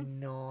something?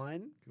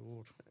 89.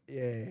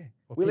 Yeah.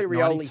 Or Willie pick Rioli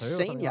 92 or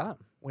something like Sr. that.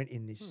 went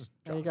in this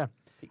There you draft.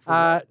 go. Pick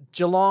 48.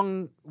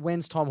 Geelong,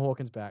 when's Tom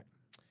Hawkins back?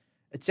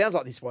 It sounds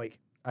like this week.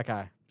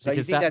 Okay. So you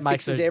because think that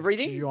makes fixes a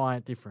everything?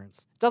 giant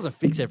difference. It doesn't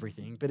fix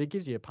everything, but it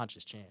gives you a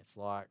puncher's chance.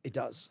 Like, It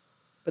does.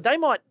 But they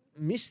might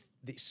miss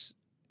this.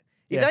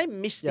 If Yeah. they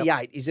miss the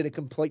 8, is it a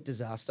complete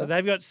disaster? So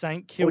they've got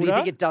St Or Kilda do you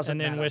think it doesn't and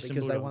then matter Western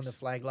because they Bulldogs. won the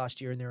flag last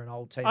year and they're an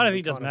old team? I don't and think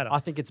it they doesn't kind of- matter. I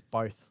think it's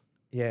both.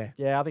 Yeah.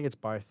 Yeah, I think it's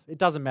both. It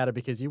doesn't matter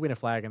because you win a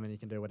flag and then you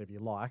can do whatever you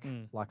like,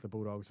 Mm. like the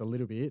Bulldogs a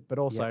little bit, but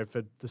also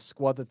for the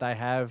squad that they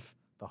have,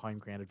 the home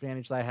ground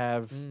advantage they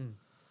have,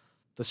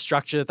 the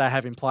structure that they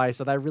have in place.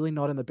 Are they really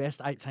not in the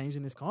best 8 teams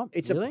in this comp?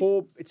 It's really?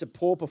 a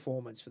poor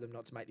performance for them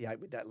not to make the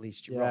 8 with that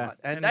list. You're Yeah. right,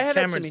 and And they have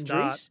had some Cameron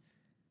injuries.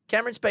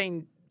 Cameron's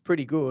been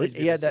pretty good. He's He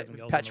been had that 7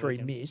 goals on patch the where he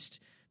weekend.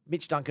 missed.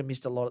 Mitch Duncan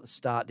missed a lot at the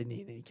start, didn't he?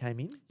 And then he came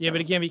in. Yeah, but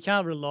again, we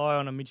can't rely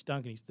on a Mitch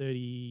Duncan. He's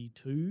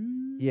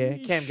 32. Yeah,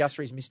 Cam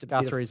Guthrie's missed a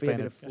Guthrie's fair been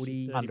bit a of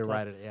footy. 30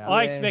 underrated. Yeah.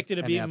 I Yeah. expected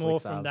a And bit now more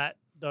Blake from Sales.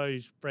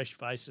 those fresh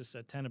faces,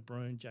 so Tanner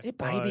Bruhn, Jack They're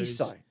babies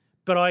Bowes. though.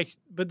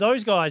 But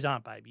those guys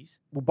aren't babies.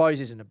 Well, Bose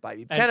isn't a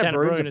baby. And Tanner Tanner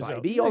Bruhn's Bruhn a as well.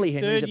 baby. Isn't he Ollie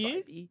Henry's a third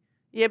year? baby.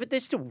 Yeah, but they're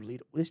still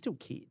little. They're still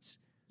kids.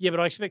 Yeah, but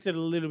I expected a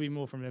little bit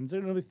more from them. So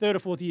it'll be 3rd or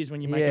 4th years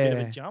when you make a bit of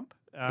Yeah. a jump.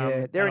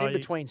 Yeah, they're an and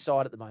in-between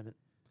side at the moment.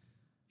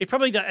 It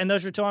probably does, and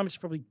those retirements are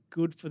probably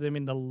good for them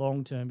in the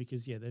long term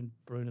because then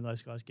Bruhn and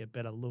those guys get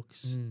better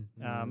looks.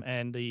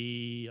 And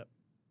the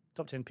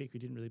top 10 pick who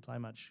didn't really play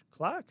much,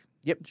 Clark.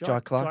 Yep, Jai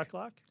Clark. Jai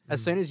Clark.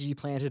 As soon as you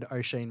planted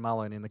O'Sheen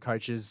Mullen in the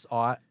coach's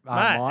Mate,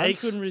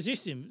 minds, he couldn't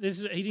resist him. He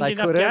didn't They get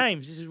enough couldn't.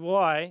 games. This is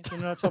why they're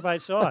not a top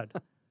 8 side.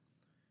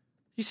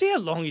 You see how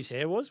long his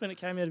hair was when it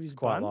came out of his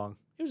quite bun? long.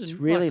 It was It's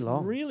really like,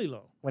 long. Really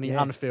long. When he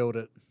Yeah. unfilled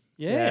it.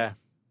 Yeah.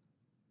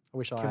 I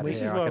wish I Can had we- hair.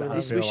 This is I why could we- unfill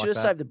We should like have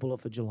that. saved the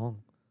bullet for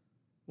Geelong.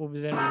 Well,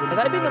 but then we Have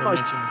wouldn't they been the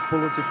most mention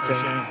bulleted team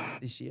O'Shea.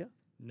 this year?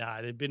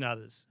 No, there've been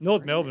others.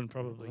 North Melbourne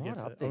probably Right gets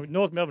up it. there. Oh,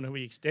 North Melbourne, who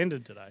we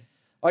extended today.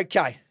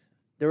 Okay,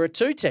 there are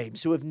 2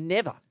 teams who have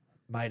never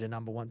made a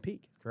number 1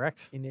 pick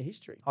Correct. in their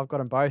history. I've got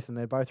them both, and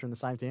they're both in the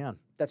same town.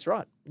 That's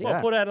right. Well,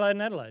 Yeah. Port Adelaide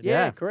and Adelaide.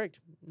 Yeah, Yeah. correct.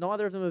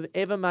 Neither of them have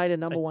ever made a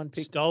number They 1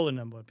 pick. Stole a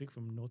number 1 pick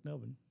from North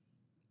Melbourne.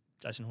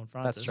 Jason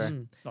Horn-Francis. true. Not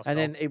And stole.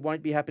 then it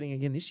won't be happening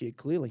again this year,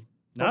 clearly.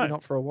 Probably No.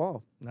 not for a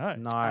while. No.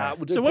 No.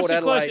 We'll do So what's Port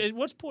the closest? Adelaide.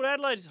 What's Port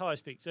Adelaide's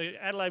highest pick? So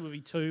Adelaide would be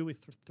 2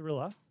 with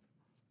Thriller.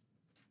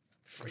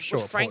 Sure,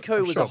 Franco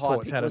Port- was sure a high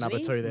Port's pick, had a wasn't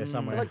number he? 2 there I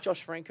somewhere. feel like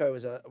Josh Franco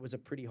was a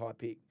pretty high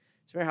pick.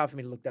 It's very hard for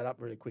me to look that up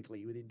really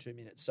quickly within 2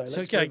 minutes. So let's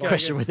okay, move go on.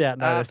 Question without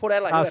notice. Port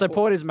Adelaide. who So about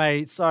Port is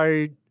made.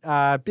 So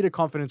bit of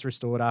confidence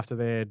restored after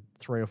their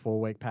 3 or 4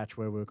 week patch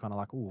where we were kind of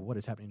like, "Ooh, what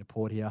is happening to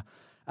Port here?"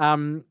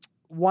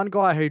 One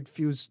guy who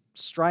feels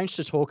strange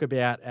to talk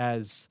about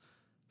as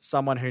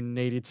someone who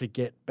needed to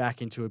get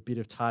back into a bit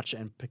of touch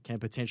and can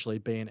potentially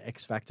be an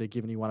X factor,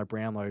 given he won a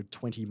Brownlow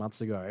 20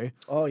 months ago,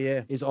 Oh,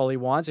 yeah. is Ollie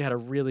Wines, who had a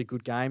really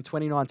good game,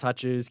 29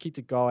 touches, kicked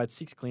a goal, had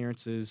 6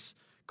 clearances,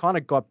 kind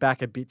of got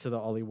back a bit to the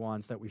Ollie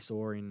Wines that we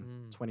saw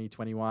in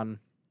 2021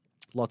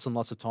 lots and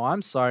lots of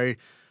times. So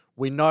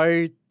we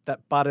know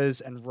that Butters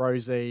and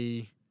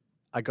Rosie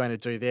are going to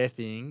do their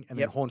thing, and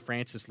then Yep. Horn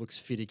Francis looks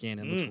fit again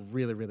and looks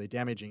really, really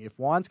damaging. If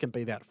Wines can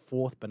be that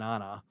fourth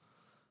banana,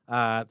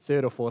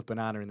 third or fourth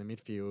banana in the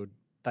midfield,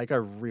 they go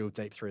real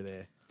deep through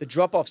there. The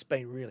drop-off's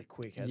been really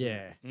quick, hasn't Yeah,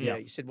 it? yeah.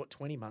 You said,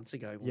 20 months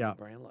ago when Yeah.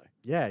 Brownlow.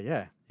 Yeah,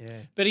 yeah.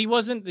 Yeah. But he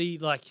wasn't the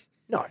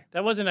No.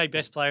 that wasn't a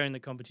best player in the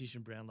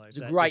competition. Brownlow. It's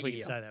a That- great if we could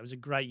year. say that. It was a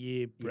great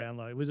year. Yeah.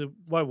 Brownlow. It was a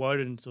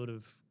Woden sort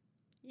of.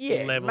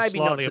 Yeah, level, maybe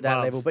not slightly to that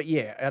above. level, but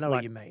yeah, I know what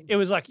Like, you mean. It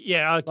was like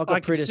I Like a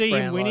could Pritis see him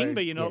Brownlow, winning,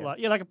 but you're not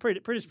yeah. like a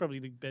Pritis probably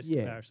the best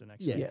Yeah. comparison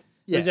actually. Yeah.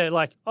 Yeah. Is that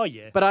like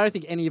But I don't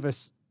think any of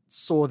us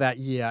saw that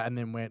year and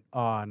then went,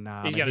 oh,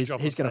 no, He's he's, gonna drop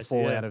he's off going to face,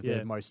 fall yeah, out of yeah.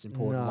 the most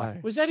important No.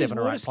 like was that his 7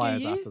 or water 8 ski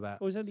players year? after that.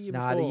 Or was that the year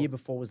Nah, before? the year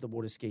before was the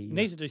water ski. He year.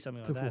 needs to do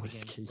something like The that water again.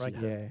 ski, Break,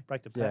 yeah.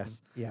 break the pattern.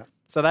 Yes. Yeah.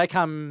 So they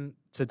come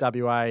to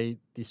WA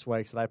this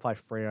week, so they play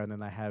Freo and then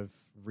they have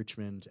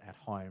Richmond at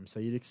home. So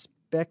you'd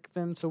expect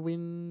them to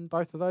win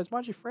both of those.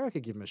 Mind you, Freo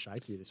could give them a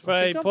shaky this week.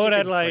 Freo- Think I'm Port tipping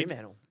Adelaide.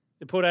 Fremantle.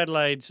 The Port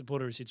Adelaide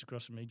supporter who sits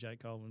across from me, Jake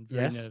Colvin,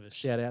 very Yes, nervous.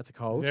 shout out to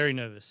Coles. Very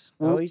nervous.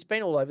 Oh, he's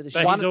been all over the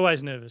But show. he's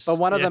always nervous. But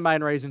one of Yeah. the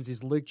main reasons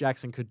is Luke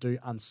Jackson could do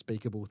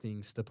unspeakable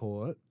things to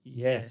Port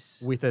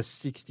Yes. with a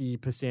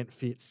 60%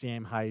 fit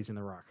Sam Hayes in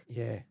the ruck.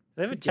 Yeah.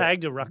 They ever Could get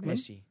tagged a ruckman?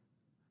 Messy.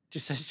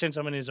 Just send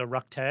someone as a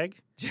ruck tag.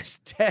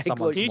 Just tag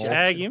Someone Luke Can you small.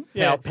 tag Jackson. him?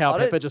 Yeah. Yeah. Powell I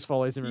don't- Pepper just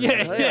follows him around. Yeah.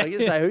 Yeah, I was going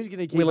to say, who's going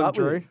to keep Willem up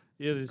with Drew. him?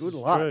 Yeah, this Good is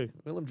luck. true.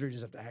 Willem Drew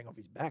just have to hang off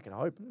his back and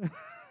hope.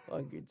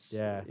 Like it's,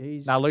 Yeah.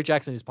 He's, Now Luke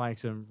Jackson is playing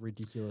some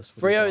ridiculous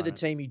footy. Freo are at the moment.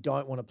 team you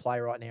don't want to play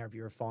right now if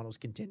you're a finals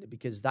contender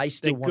because they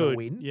still They're want to good.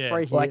 win. Yeah.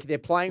 Free Like hit. they're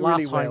playing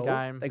Last really home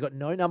well. game. They got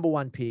no number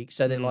one pick,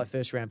 so they're like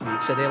first round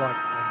pick. So they're like,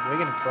 we're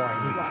going to try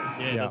anyway. Yeah,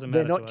 it Yeah. doesn't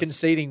They're matter. not to us.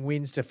 conceding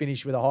wins to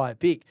finish with a higher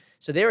pick.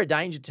 So they're a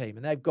danger team.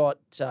 And they've got,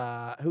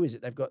 who is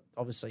it? They've got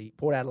obviously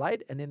Port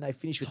Adelaide and then they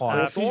finish with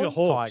Tigers. Finish with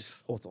Hawthorn.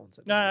 Hawks. Hawthorn.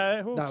 So it doesn't No,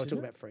 matter. Hawks, no, we're isn't talking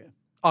it? about Freo.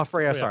 Oh,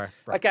 Freo, Freo. sorry.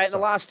 Right, Okay, and the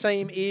sorry. last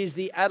team is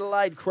the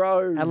Adelaide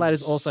Crows. Adelaide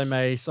is also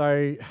me.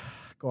 So,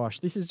 gosh,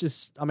 this is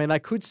just, I mean, they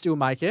could still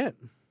make it,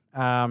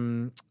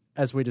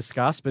 as we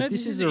discussed, but No,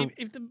 this is a,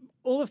 if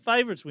all the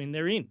favourites win,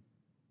 they're in.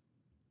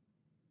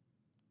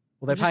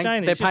 well, they're I'm just saying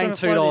paying, they're this,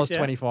 just paying wanna float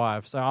this out.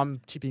 $2.25. So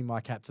I'm tipping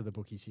my cap to the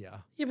bookies here.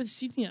 Yeah, but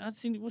Sydney,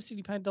 what's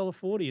Sydney paying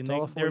 $1.40 and they're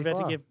about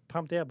to $1.45. get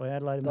pumped out by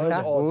Adelaide. and Those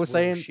Okay. Melbourne. odds We'll will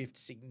see in- shift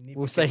significantly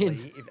we'll see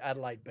in- if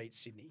Adelaide beats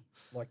Sydney.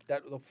 Like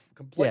that will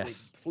completely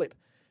Yes. flip.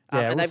 Yeah,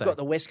 and we'll they've see. got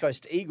the West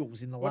Coast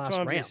Eagles in the What last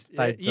time's round. this?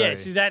 They Yeah, do.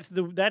 see,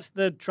 that's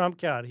the trump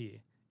card here.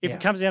 If Yeah.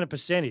 it comes down to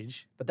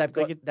percentage, But they've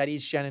They got get- that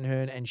is Shannon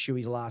Hearn and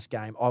Shuey's last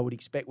game. I would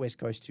expect West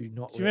Coast to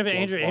not. do you remember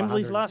let Andrew flog by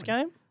Embley's last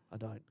 120. game? I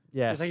don't.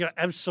 Yes. They got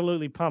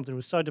absolutely pumped. It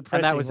was so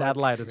depressing. And that was like-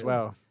 Adelaide as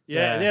well.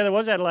 Yeah, there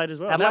was Adelaide as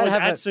well. Adelaide that was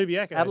have at a-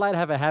 Subiaco. Adelaide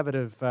have a habit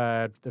of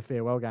the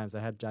farewell games. They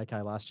had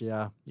JK last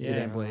year, did Yeah.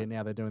 Embley, and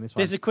now they're doing this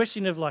There's one. a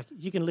question of like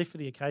you can live for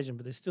the occasion,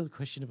 but there's still a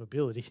question of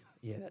ability.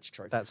 Yeah, that's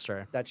true. That's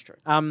true. That's true.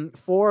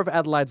 4 of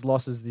Adelaide's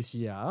losses this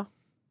year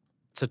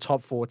to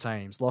top 4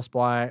 teams. Lost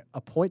by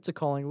a point to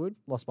Collingwood,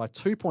 lost by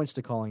 2 points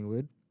to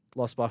Collingwood,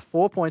 lost by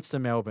 4 points to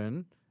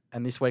Melbourne,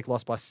 and this week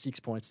lost by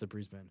 6 points to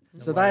Brisbane.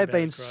 So worry they have about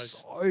been it,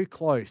 Crows. so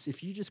close.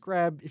 If you just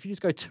go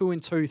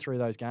 2-2 through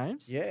those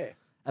games, Yeah.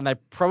 and they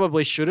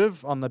probably should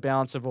have on the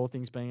balance of all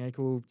things being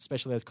equal,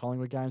 especially those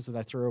Collingwood games where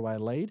they threw away a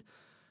lead.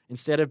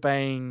 Instead of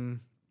being,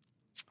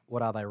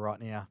 what are they right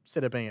now?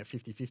 Instead of being at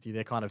 50-50,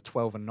 they're kind of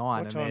 12-9,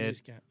 What and time they're is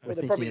this game? Well, they're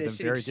thinking probably of they're them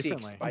sitting very sixth,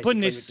 differently. basically, I'm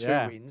putting with this- 2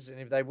 Yeah. wins, and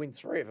if they win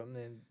 3 of them,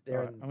 then they're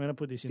All right, in I'm going to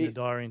put this in the fifth.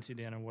 diary and sit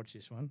down and watch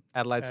this one.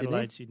 Adelaide,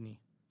 Adelaide, Sydney. Sydney.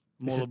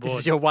 This All is, aboard. this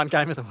is your one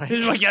game of the week.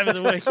 This is my game of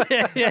the week.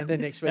 Yeah, yeah. And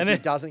then next week And he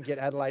then doesn't get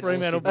Adelaide. or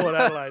Fremantle, Sydney. Port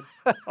Adelaide.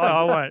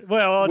 I won't.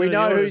 Well, I'll We do the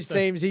know order whose so-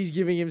 teams he's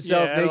giving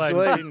himself Yeah, next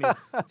Adelaide week.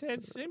 and Sydney.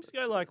 It seems to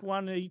go like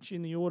one each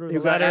in the order of the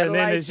You've got ladder, and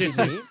then Adelaide, there's just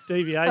this Sydney.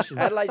 deviation.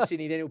 Adelaide,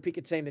 Sydney, then he'll pick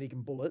a team that he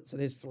can bullet. So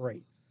there's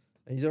 3.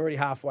 And he's already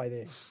halfway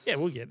there. Yeah,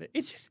 we'll get there.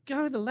 It's just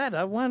go the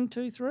ladder. 1,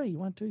 2, 3.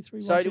 1, 2,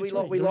 3. So 1, do 2, we 3.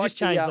 like we We'll like just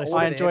change the those. order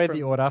I there enjoyed from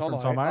the order from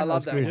Tomo. I That love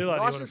was that. good. I do like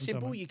the Nice order and from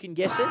simple. Tomo. You can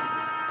guess it. But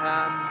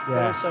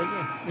Yeah. also,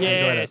 yeah, enjoyed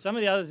Yeah, it. some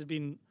of the others have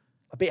been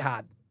a bit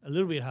hard. a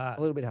little bit hard.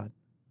 A little bit hard.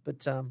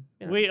 But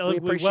you know, We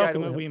appreciate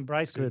welcome all it. the We help.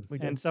 embrace Good. it. We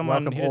do. And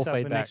someone Welcome hit us all up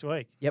for feedback. next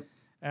week. Yep.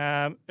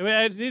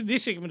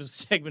 This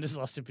segment has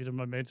lost a bit of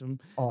momentum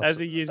Oh, as it's-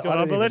 the years I gone on,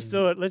 don't but let's even-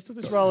 do it. Let's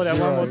just roll it out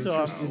one more time.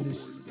 Interest in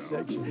this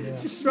section. Yeah.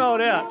 Just throw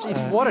it out.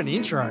 Jeez, what an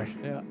intro.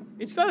 Yeah.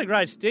 It's got a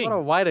great sting. What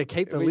a way to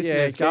keep the Yeah,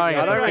 listeners keep going going. I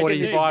at don't the reckon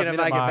 45 this is going to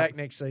minute make mark. it back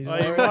next season.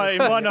 He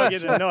might not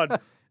get a nod.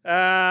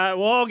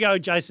 Well, I'll go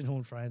Jason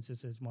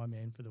Horn-Francis as my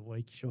man for the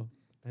week. Sure.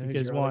 And who's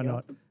Because your why other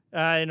not?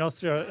 guy? And I'll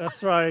throw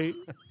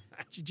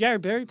Did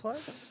Jared Berry play?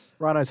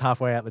 Rhino's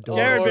halfway out the door.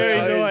 Jared Oh, Berry's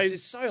it's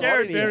always so hot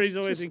Jared in here. Berry's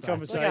always Just in stay.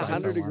 It's like conversation. Say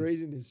 100 someone.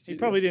 degrees in this He studio.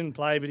 probably didn't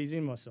play, but he's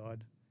in my side.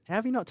 How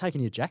have you not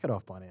taken your jacket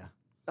off by now?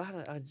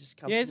 I just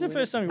Yeah, it's the comfortable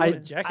first time he Hey, wore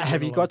a jacket. have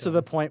in a you long got to time.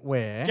 the point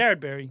where Jared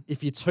Berry?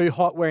 if you're too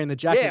hot wearing the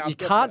jacket, Yeah, I've you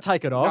got can't that.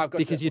 take it No, off I've got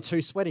because that. you're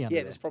too sweaty under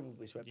Yeah, it? there's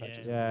probably sweat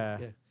patches. Yeah,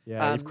 Yeah.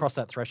 yeah, you've Um, crossed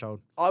that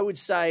threshold. I would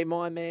say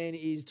my man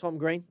is Tom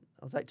Green.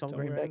 I'll take Tom, Tom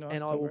Green Green, back, nice,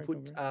 and I Tom will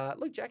Green, put Tom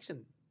Luke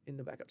Jackson in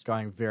the backup. It's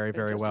going very,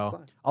 very Fantastic well.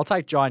 play. I'll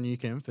take Jai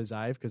Newcomb for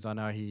Zave because I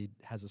know he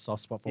has a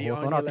soft spot for You're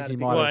Hawthorn. only I allowed think he to pick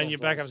might one. Well, have. and your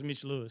backup's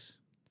Mitch Lewis.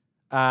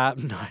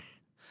 No.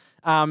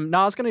 No,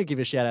 I was going to give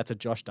a shout out to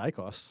Josh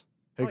Dacos,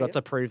 who Oh, got yeah.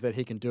 to prove that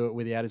he can do it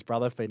without his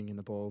brother feeding him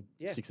the ball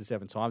Yeah. 6 or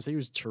 7 times. He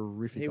was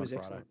terrific He on was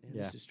Friday. excellent.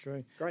 Yeah. This is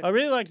true. Great. I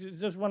really liked it.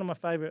 It was one of my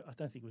favourite. I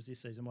don't think it was this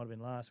season. It might have been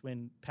last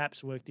when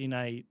Paps worked in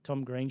a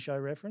Tom Green show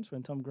reference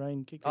when Tom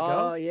Green kicked the goal.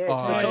 Oh, yeah. It's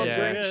Oh, the Tom yeah.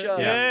 Green yeah, show.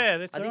 Yeah,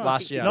 that's I think right. he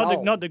Last kicked year. a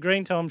Not goal. the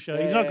Green Tom show.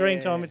 He's not Green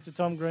Tom. It's the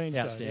Tom Green show.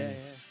 Outstanding. Yeah,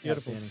 yeah.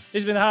 Beautiful. Outstanding.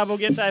 This has been the Hardball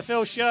Gets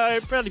AFL show,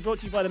 proudly brought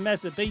to you by the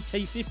Mazda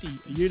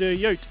BT50. You do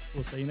Ute.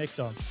 We'll see you next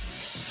time.